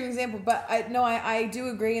very example. extreme example. But I do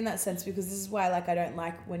agree in that sense, because this is why I don't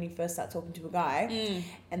like when you first start talking to a guy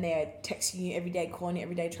and they're texting you every day, calling you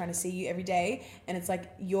every day, trying to see you every day. And it's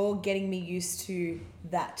like, you're getting me used to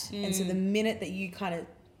that. And so the minute that you kind of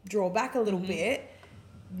draw back a little bit,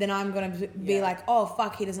 then I'm going to be like, oh,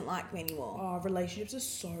 fuck, he doesn't like me anymore. Oh, relationships are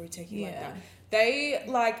so tricky like Yeah.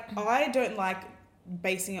 that. I don't like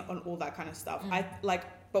basing it on all that kind of stuff.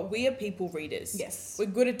 But we are people readers. Yes. We're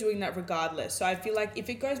good at doing that regardless. So I feel like if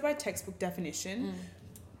it goes by textbook definition,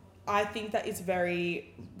 I think that it's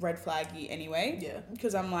very red flaggy anyway. Yeah.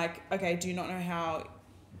 Because I'm like, okay, do you not know how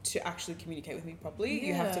to actually communicate with me properly?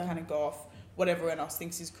 You have to Yeah. kind of go off what everyone else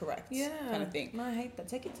thinks is correct. Yeah. Kind of thing. No, I hate that.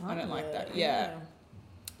 Take your time. I don't like with that. it. Yeah.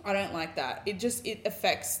 I don't like that. It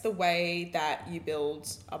affects the way that you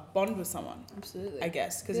build a bond with someone, Absolutely. I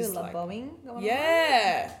guess. Because Bit it's of love like, bombing going on.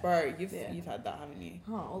 yeah, bro, you've Yeah. had that, haven't you?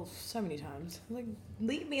 Oh, so many times. Like,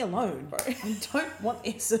 leave me alone. Bro. I don't want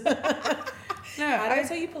this. No, I don't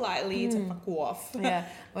tell you politely to fuck off. Yeah,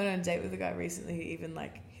 I went on a date with a guy recently who even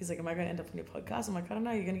he's like, am I going to end up on your podcast? I'm like, I don't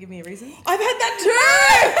know, you're going to give me a reason? I've had that too!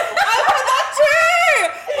 I've had that too!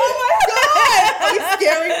 Oh my god! Are you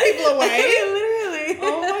scaring people away? Literally.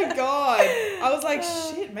 Oh my god. I was like,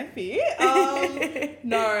 shit, maybe.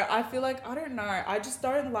 No, I feel like, I don't know. I just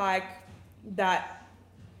don't like that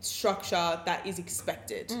structure that is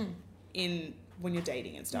expected in when you're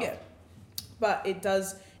dating and stuff. Yeah. But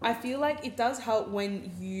I feel like it does help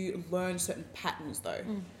when you learn certain patterns though.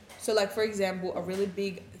 So like, for example, a really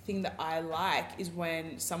big thing that I like is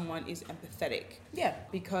when someone is empathetic. Yeah.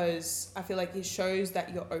 Because I feel like it shows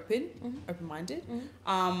that you're open-minded.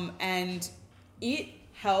 And it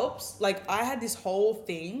helps. Like, I had this whole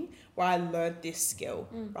thing where I learned this skill,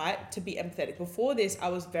 right? To be empathetic. Before this, I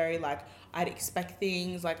was very like, I'd expect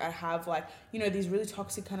things, like I'd have like, these really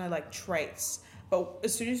toxic kind of like traits. But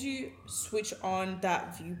as soon as you switch on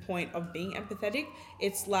that viewpoint of being empathetic,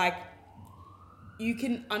 it's like you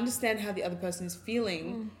can understand how the other person is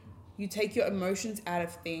feeling. You take your emotions out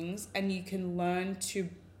of things and you can learn to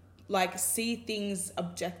like see things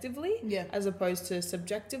objectively as opposed to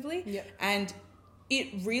subjectively. Yeah. And it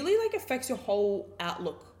really like affects your whole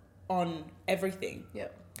outlook on everything. Yeah.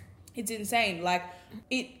 It's insane. Like,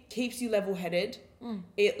 it keeps you level-headed.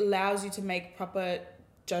 It allows you to make proper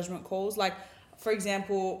judgment calls. Like, for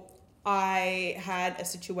example, I had a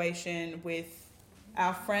situation with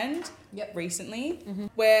our friend recently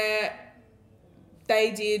where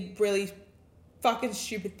they did really fucking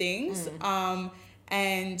stupid things.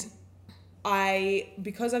 And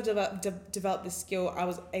because I've developed this skill, I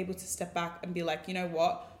was able to step back and be like, you know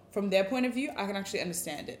what? From their point of view, I can actually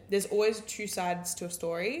understand it. There's always two sides to a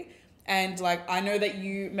story. And like, I know that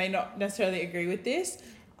you may not necessarily agree with this,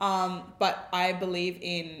 but I believe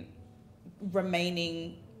in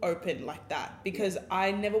remaining open like that, because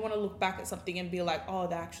I never want to look back at something and be like, oh,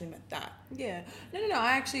 they actually meant that. Yeah. No,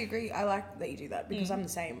 I actually agree. I like that you do that, because I'm the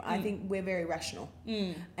same. I think we're very rational.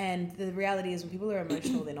 And the reality is when people are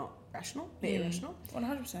emotional, they're not rational. They're irrational.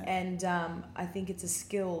 100%. And I think it's a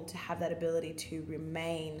skill to have that ability to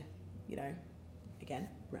remain, again,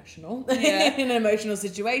 rational in an emotional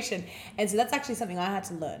situation. And so that's actually something I had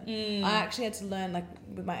to learn. I actually had to learn, like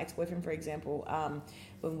with my ex-boyfriend, for example,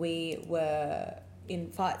 when we were in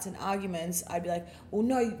fights and arguments, I'd be like, well,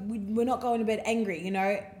 no, we're not going to bed angry,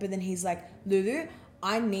 But then he's like, Lulu,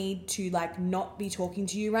 I need to like not be talking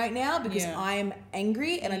to you right now because I am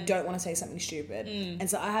angry and I don't want to say something stupid. And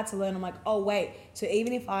so I had to learn, I'm like, oh, wait. So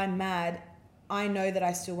even if I'm mad, I know that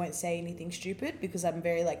I still won't say anything stupid because I'm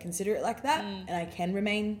very like considerate like that and I can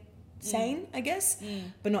remain sane, I guess.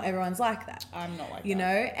 But not everyone's like that. I'm not like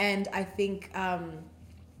that. And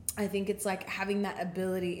I think it's like having that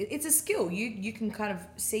ability. It's a skill. You can kind of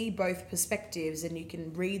see both perspectives and you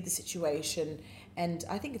can read the situation. And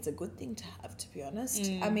I think it's a good thing to have, to be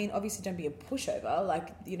honest. I mean, obviously don't be a pushover. Like,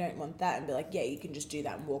 you don't want that and be like, yeah, you can just do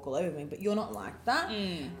that and walk all over me. But you're not like that.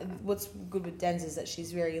 What's good with Denz is that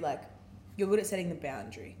she's very like, you're good at setting the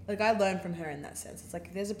boundary. Like, I learned from her in that sense. It's like,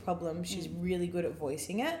 if there's a problem, she's really good at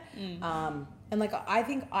voicing it. And like, I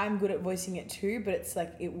think I'm good at voicing it too, but it's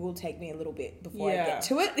like, it will take me a little bit before I get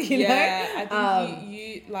to it, you know? I think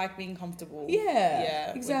you like being comfortable.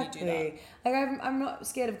 Yeah, exactly. When you do like, I'm not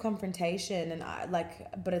scared of confrontation, and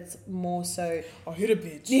but it's more so. I'll hit a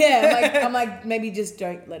bitch. Yeah, I'm like, maybe just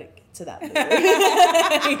don't let it get to that point.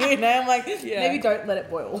 I'm like, maybe don't let it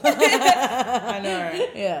boil. I know.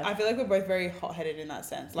 Yeah. I feel like we're both very hot-headed in that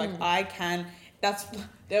sense. Like,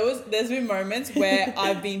 there's been moments where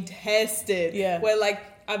I've been tested. Yeah. Where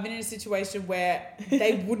like I've been in a situation where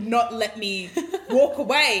they would not let me walk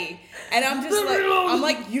away. And I'm just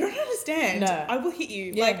like, you don't understand. No. I will hit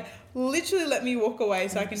you. Yeah. Like, literally let me walk away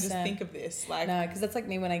so I can just 100%. think of this. Like, No, because that's like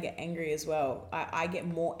me when I get angry as well. I get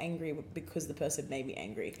more angry because the person made me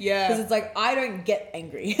angry. Yeah. Because it's like, I don't get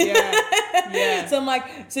angry. yeah. Yeah. So I'm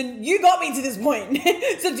like, so you got me to this point.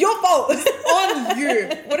 So it's your fault. On you.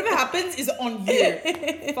 Whatever happens is on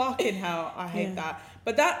you. Fucking hell. I hate that.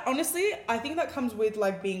 But that, honestly, I think that comes with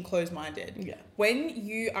like being closed-minded. Yeah. When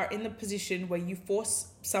you are in the position where you force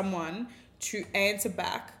someone to answer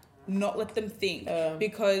back, not let them think,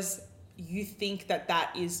 because you think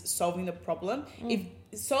that is solving the problem. If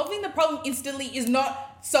solving the problem instantly is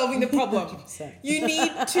not solving the problem, 100%. you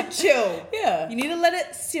need to chill. Yeah. You need to let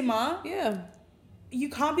it simmer. Yeah. You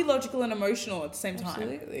can't be logical and emotional at the same time.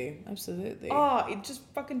 Absolutely. Oh, it just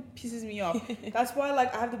fucking pisses me off. That's why,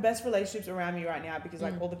 like, I have the best relationships around me right now because,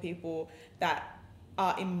 like, all the people that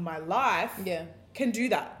are in my life can do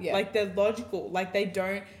that. Yeah. Like, they're logical. Like,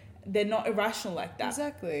 they're not irrational like that.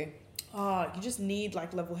 Exactly. Oh, you just need,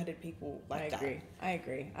 like, level-headed people like that. I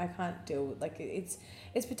agree. I can't deal with, like, it's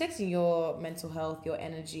protecting your mental health, your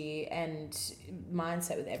energy and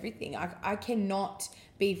mindset with everything. I cannot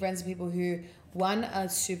be friends with people who, one, are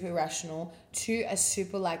super irrational, two, are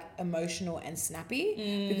super, like, emotional and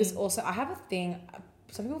snappy. Because also, I have a thing,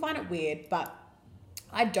 some people find it weird, but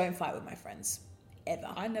I don't fight with my friends.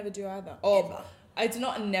 Ever. I never do either. Ever. It's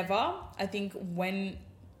not never. I think wait,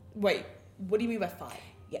 what do you mean by fight?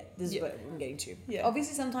 Yeah, this is what I'm getting to. Yeah.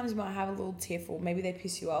 Obviously, sometimes you might have a little tiff or maybe they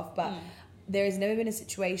piss you off, but there has never been a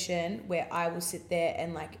situation where I will sit there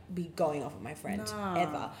and like be going off with my friend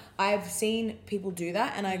ever. I've seen people do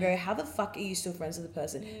that and I go, how the fuck are you still friends with the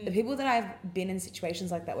person? The people that I've been in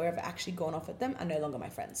situations like that where I've actually gone off at them are no longer my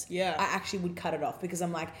friends. Yeah. I actually would cut it off because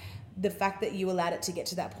I'm like, the fact that you allowed it to get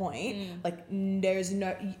to that point, like there's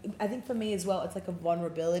no, I think for me as well, it's like a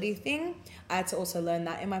vulnerability thing. I had to also learn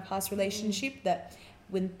that in my past relationship that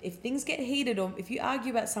if things get heated or if you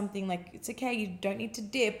argue about something, like it's okay, you don't need to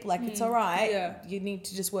dip, like it's all right. Yeah. You need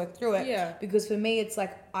to just work through it. Yeah. Because for me, it's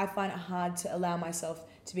like I find it hard to allow myself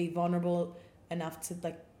to be vulnerable enough to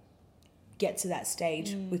like get to that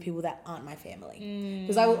stage with people that aren't my family.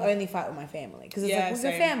 Because I will only fight with my family because it's like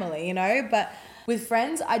we're family, you know. But with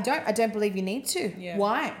friends, I don't believe you need to. Yeah.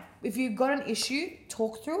 Why? If you've got an issue,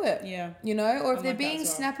 talk through it. Yeah. You know, or if I'm they're like that being as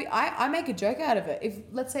well. snappy, I make a joke out of it. If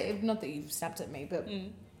let's say, if not that you've snapped at me, but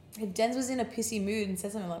if Denz was in a pissy mood and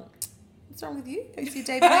said something like, "What's wrong with you? Is your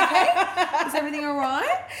day been okay? Is everything all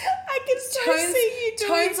right?" I can so see you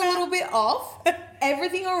doing Tones a little bit off.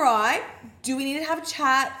 Everything all right? Do we need to have a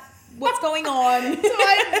chat? What's going on? Do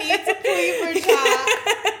I need to pull you for a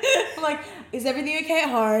chat? I'm like, is everything okay at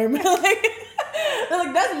home?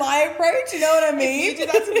 like that's my approach. You know what I mean? If you did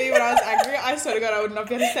that to me when I was angry, I swear to God, I would not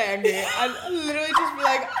be able to stay angry. I'd literally just be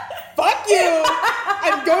like, "Fuck you!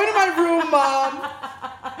 I'm going to my room, Mom."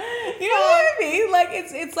 You know what I mean? Like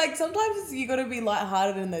it's like sometimes you got to be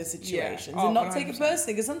lighthearted in those situations Oh, and not take it 100%.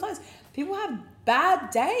 personally because sometimes people have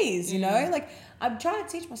bad days. You know, like I'm trying to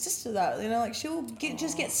teach my sister that. You know, like she'll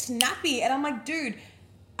just get snappy, and I'm like, dude.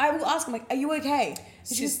 I will ask him, like, are you okay? And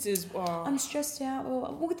she's, Sisters, I'm stressed out.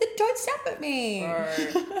 Well, then don't snap at me.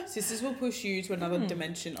 bro. Sisters will push you to another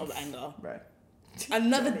dimension of anger. Bro.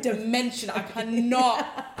 Another dimension. I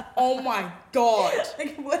cannot. Oh my God.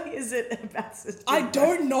 Like, what is it about sisters? I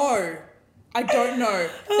don't know.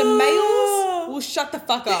 The males will shut the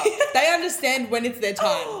fuck up. They understand when it's their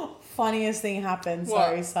time. Funniest thing happened. What?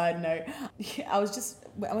 Sorry, side note. I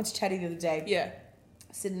went to Chatty the other day. Yeah.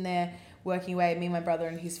 Sitting there working away, me, my brother,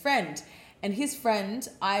 and his friend. And his friend,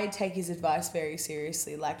 I take his advice very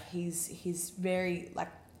seriously. Like he's very like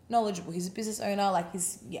knowledgeable. He's a business owner. Like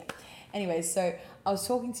Anyways, so I was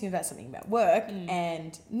talking to him about something about work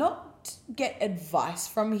and not get advice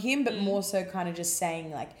from him, but more so kind of just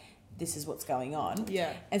saying like, this is what's going on.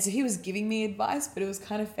 Yeah. And so he was giving me advice, but it was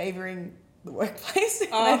kind of favoring the workplace.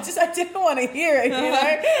 And I didn't want to hear it, you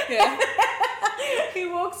know? Yeah. He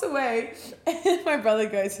walks away and my brother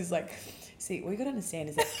goes, he's like, see, what you gotta understand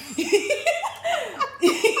is that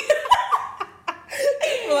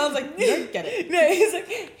Well, I was like, you don't get it. no, he's like,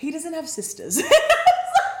 he doesn't have sisters.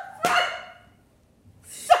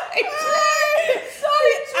 So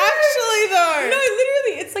Actually, though. No,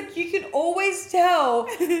 literally, it's like you can always tell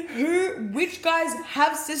which guys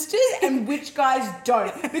have sisters and which guys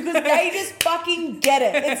don't because they just fucking get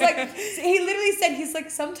it. It's like he literally said, he's like,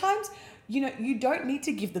 sometimes you don't need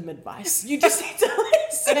to give them advice. You just need to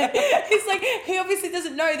listen. He's like, he obviously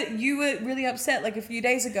doesn't know that you were really upset like a few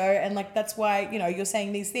days ago, and like that's why you're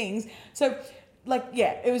saying these things. So like,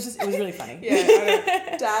 yeah, it was really funny. Yeah,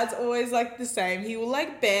 I know. Dad's always like the same. He will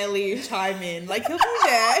like barely chime in. Like he'll be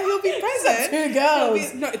there, he'll be present. Two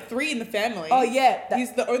girls. No, 3 in the family. Oh, yeah.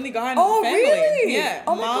 He's the only guy in Oh, the family. really? Yeah.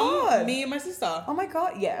 Oh, my Mum, God. me and my sister. Oh my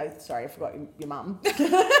God. Yeah, sorry, I forgot your mum.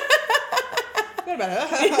 What about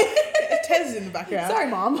her? Tez is in the background. Sorry,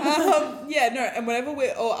 Mom. Yeah, no, and whenever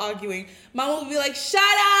we're all arguing, Mum will be like, shut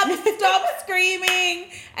up, stop screaming.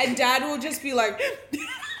 And Dad will just be like,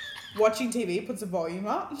 watching TV, puts the volume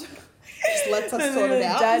up, just lets us sort it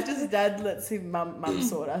out. Dad lets him mum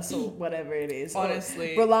sort us or whatever it is.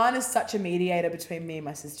 Honestly. Roland is such a mediator between me and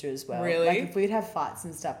my sister as well. Really? Like if we'd have fights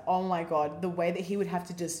and stuff, oh my God, the way that he would have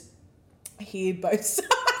to just hear both sides.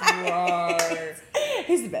 Bro.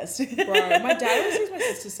 He's the best. Bro, my dad always sees my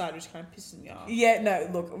sister's side, which kind of pisses me off. Yeah, no,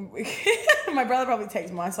 look, my brother probably takes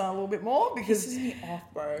my side a little bit more because... Pisses me off,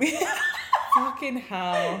 bro. Fucking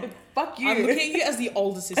hell. Fuck you. I'm looking at you as the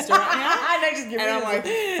older sister right now. I know, just give And me I'm like,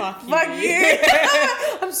 this. fuck you. Fuck you.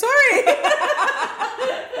 I'm sorry.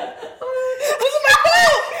 Wasn't my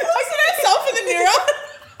fault. I see myself in the mirror.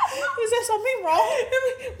 Is there something wrong?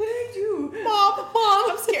 What did I do? Mom,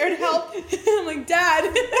 I'm scared. Help. I'm like, Dad.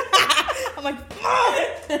 I'm like,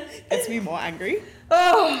 Mom. Gets me more angry.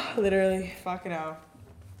 Oh, literally. Fucking hell.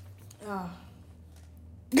 Oh.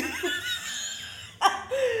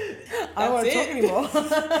 I don't want to That's talk it. anymore.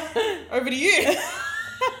 Over to you.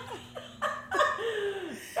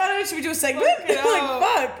 I don't know, should we do a segment?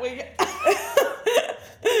 Fuck. Like, fuck.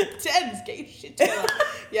 Tens, get your shit together.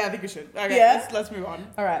 Yeah, I think we should. Okay, Yeah. let's move on.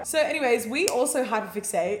 All right. So, anyways, we also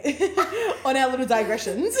hyperfixate on our little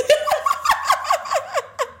digressions.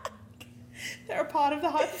 They're a part of the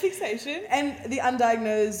hyperfixation. And the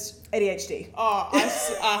undiagnosed ADHD. Oh,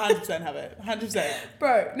 I 100% have it. 100%.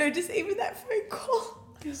 Bro, no, just even that phone call.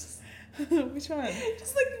 Which one?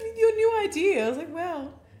 Just like your new idea. I was like, wow,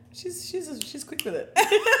 she's quick with it.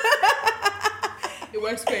 It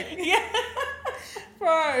works quick. Yeah.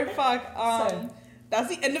 Bro, fuck. So- That's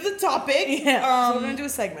the end of the topic. Yeah. So we're gonna do a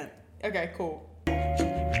segment. Okay, cool.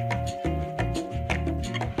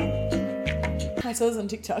 I saw this on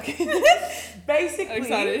TikTok. Basically, I'm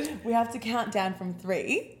excited. we have to count down from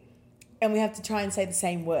 3, and we have to try and say the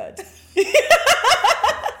same word.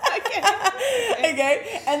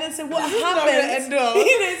 Okay. And then so what This is not happens? gonna end well.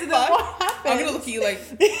 You know, so then Fuck. what happens? I'm gonna look at you like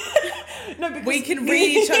No, because we can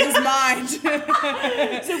read each other's mind.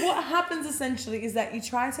 So what happens essentially is that you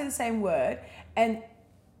try and say the same word, and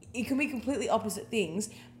it can be completely opposite things,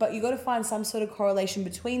 but you got to find some sort of correlation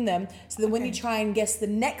between them. So that when you try and guess the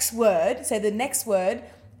next word, say the next word,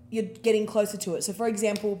 you're getting closer to it. So for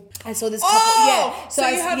example, I saw this couple. Yeah. So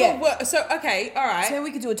you have a word. So okay, all right. So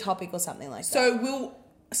we could do a topic or something like that. So we'll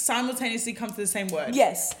simultaneously come to the same word.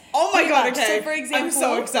 Yes. Oh my Pretty God, much. okay. So for example, I'm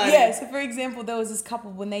so excited. Yeah. So for example, there was this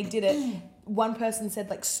couple when they did it. One person said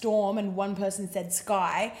like storm, and one person said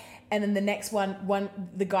sky, and then the next one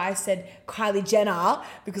the guy said Kylie Jenner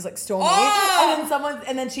because like stormy,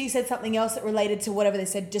 and then she said something else that related to whatever they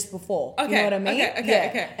said just before. Okay, You know what I mean?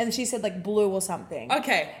 okay. And she said like blue or something.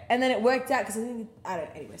 Okay. And then it worked out because I don't.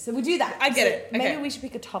 Anyway, so we do that. I get So it. Okay. Maybe we should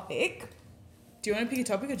pick a topic. Do you want to pick a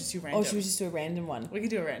topic or just do random? Or should we just do a random one? We could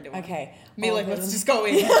do a random one. Okay. Me Oh, like, okay. let's just go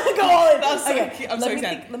in. Go on. That's so Okay, cute. I'm let so me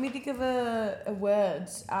excited. think, let me think of a word.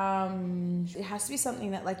 It has to be something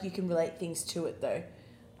that like you can relate things to it though,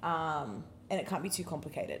 and it can't be too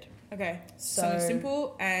complicated. Okay. So- Something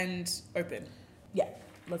simple and open. Yeah,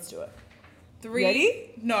 let's do it. 3. Ready?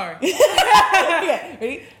 No. Yeah,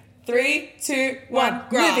 ready? 3, 2, 1.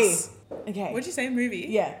 Grass. Movie. Okay. What'd you say? Movie?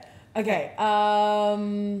 Yeah. Okay.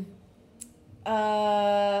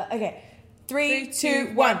 Okay. 3,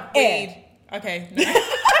 2, 1. Air. Weed. Okay. No.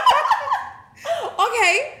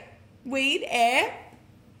 Okay. Weed, air.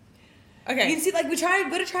 Okay. You can see, like, we're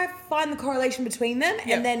going to try to find the correlation between them Yep.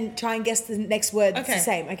 and then try and guess the next word that's Okay. the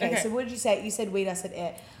same. Okay, Okay. so what did you say? You said weed, I said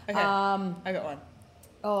air. Okay. I got one.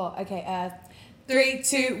 Oh, okay. 3,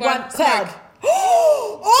 2, 1. Cloud. Smoke.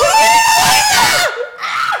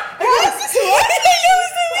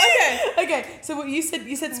 Okay. Okay, so what you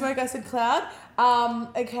said smoke, I said cloud.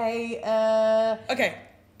 Okay, Okay.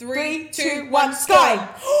 3, 2, 1. 1, sky.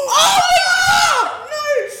 Oh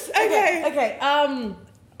my God! No. Okay.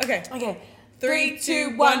 Okay, Okay. 3, 2,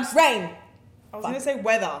 1, 1. rain. I was gonna say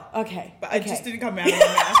weather, Okay. but okay. it just didn't come out of my mouth.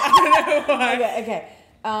 I don't know why. Okay.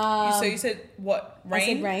 So you said what? Rain. I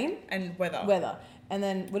said rain. And weather. Weather. And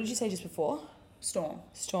then what did you say just before? Storm.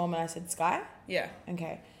 Storm, and I said sky. Yeah.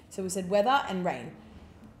 Okay. So we said weather and rain.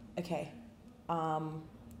 Okay.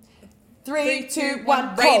 3, 2,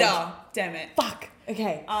 1. Radar. Damn it. Fuck.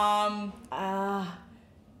 Okay.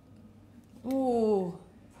 Ooh.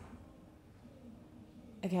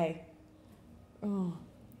 Okay. Oh.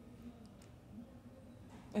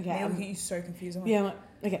 Okay. Now look at you so confused. I'm like, Yeah.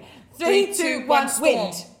 Okay. 3, 2, 1. storm.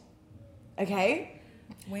 Wind. Okay.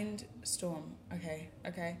 Wind, storm. Okay.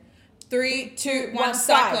 3, 2, 1. 1.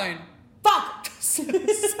 Cyclone. Fuck.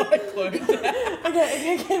 Cyclone.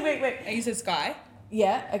 Okay. Wait. And you said sky.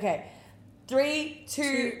 Yeah. Okay. 3,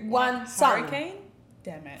 2, 1. Sun. Hurricane.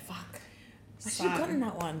 Damn it. Fuck. I should have Sun. gotten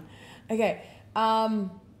that one. Okay.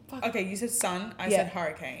 Fuck. Okay, you said sun. I Yeah. said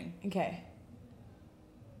hurricane. Okay.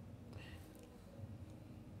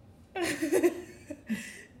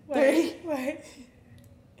 Wait.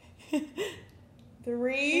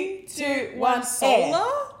 3, 2, 1. Air.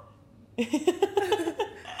 Solar.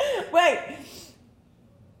 Wait.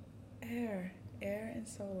 Air and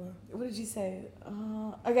solar. What did you say?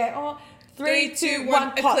 Okay. 3, 2,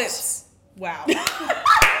 1. Eclipse. Wow. We were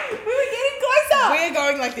getting closer. We're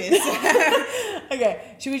going like this.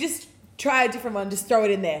 Okay. Should we just try a different one? Just throw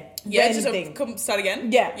it in there. Yeah, Random just thing. start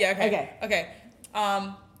again. Yeah. Yeah. Okay.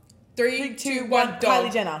 3, 2, 1. Dog.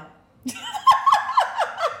 Kylie Jenner.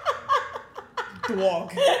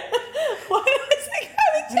 Dog. Why did I say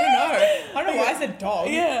Kylie I Jenner? don't know why I said dog.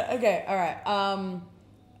 Yeah. Okay. All right.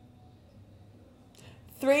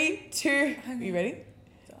 3, 2. Are you ready?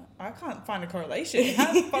 I can't find a correlation.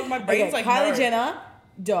 How the fuck my brain's like Kylie no. Jenner,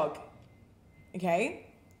 dog. Okay.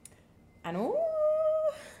 Animal.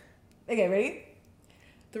 Okay. Ready?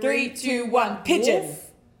 3, 2, 1. Pigeon.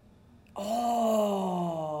 Wolf.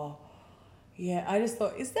 Oh. Yeah. I just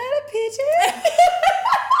thought, is that a pigeon?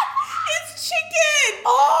 It's chicken.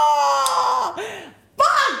 Oh.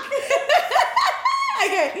 Fuck.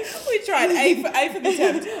 Okay. We tried. A for the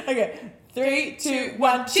attempt. Okay. 3, 2,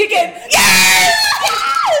 1. Chicken. Yes!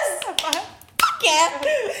 Yes! Fuck yeah.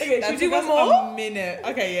 Okay, should That we do took one us more? a minute.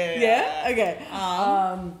 Okay, Yeah? Okay.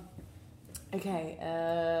 Okay.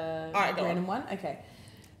 Alright, go random one. Okay.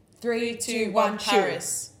 3, 2, 2, 1. 1.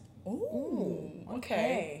 Paris. Ooh. Ooh.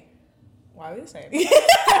 Okay. Why are we the same?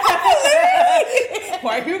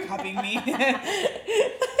 Why are you copying me?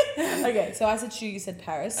 Okay, so I said shoe, you said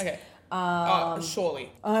Paris. Okay.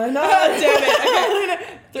 Surely. I don't know. Damn it.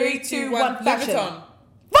 Okay. 3, 2, 1. Louis Fashion. Vuitton.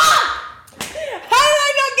 Fuck! How did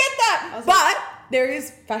I not get that? But there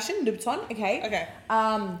is fashion, Louis Vuitton. Okay. Okay.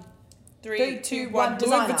 3, 2, 1. Louis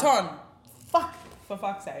Designer. Vuitton. Fuck. For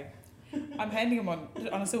fuck's sake. I'm handing them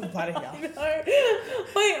on a silver platter here. No.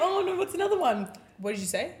 Wait, oh no, what's another one? What did you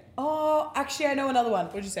say? Oh, actually, I know another one.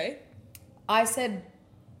 What did you say? I said,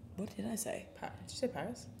 what did I say? Did you say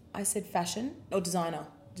Paris? I said fashion or designer.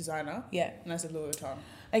 Designer. Yeah. And I said Louis Vuitton.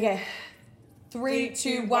 Okay. 3,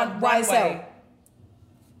 2, 1. Runway. YSL.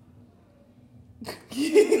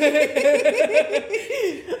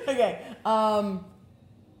 Okay.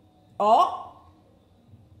 Oh.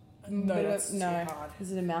 No, that's no. too hard.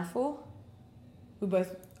 Is it a mouthful? We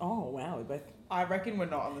both. Oh wow, we both. I reckon we're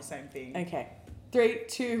not on the same thing. Okay. 3,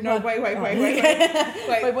 2, No, 1. wait. Oh.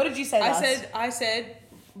 Wait, what did you say last? I said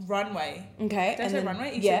runway. Okay. Did I say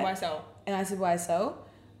runway? You yeah. said YSL. And I said YSL.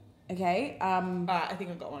 Okay. I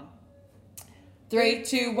think I've got one. 3,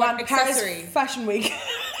 2, 1. Accessory. Paris Fashion Week.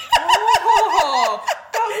 Oh,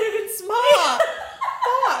 that would have been smart.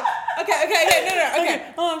 Fuck. Okay. No. Okay.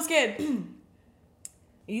 Oh, I'm scared.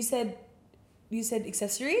 You said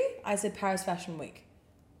accessory. I said Paris Fashion Week.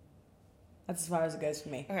 That's as far as it goes for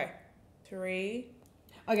me. Okay. 3,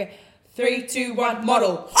 Okay. 3, 2, 1.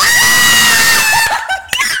 Model.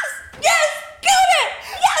 Yes! Killed it!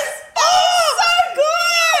 Yes! Oh! So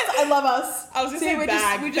good! I love us. I was gonna say we're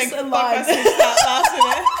bag. Just, we're just Thank aligned. fuck I switched that last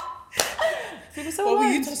minute. See, we're so What were you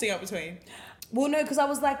aligned. tossing up between? Well, no, because I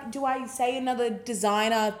was like, do I say another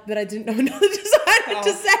designer? But I didn't know another designer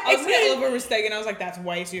to say. I was getting a little bit mistaken. I was like, that's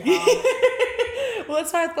way too hard. Well,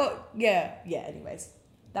 that's why I thought. Yeah. Anyways,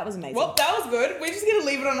 that was amazing. Well, that was good. We're just gonna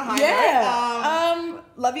leave it on a high yeah. note.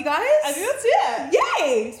 Love you guys. I think that's it.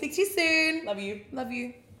 Yay! Speak to you soon. Love you. Love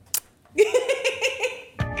you.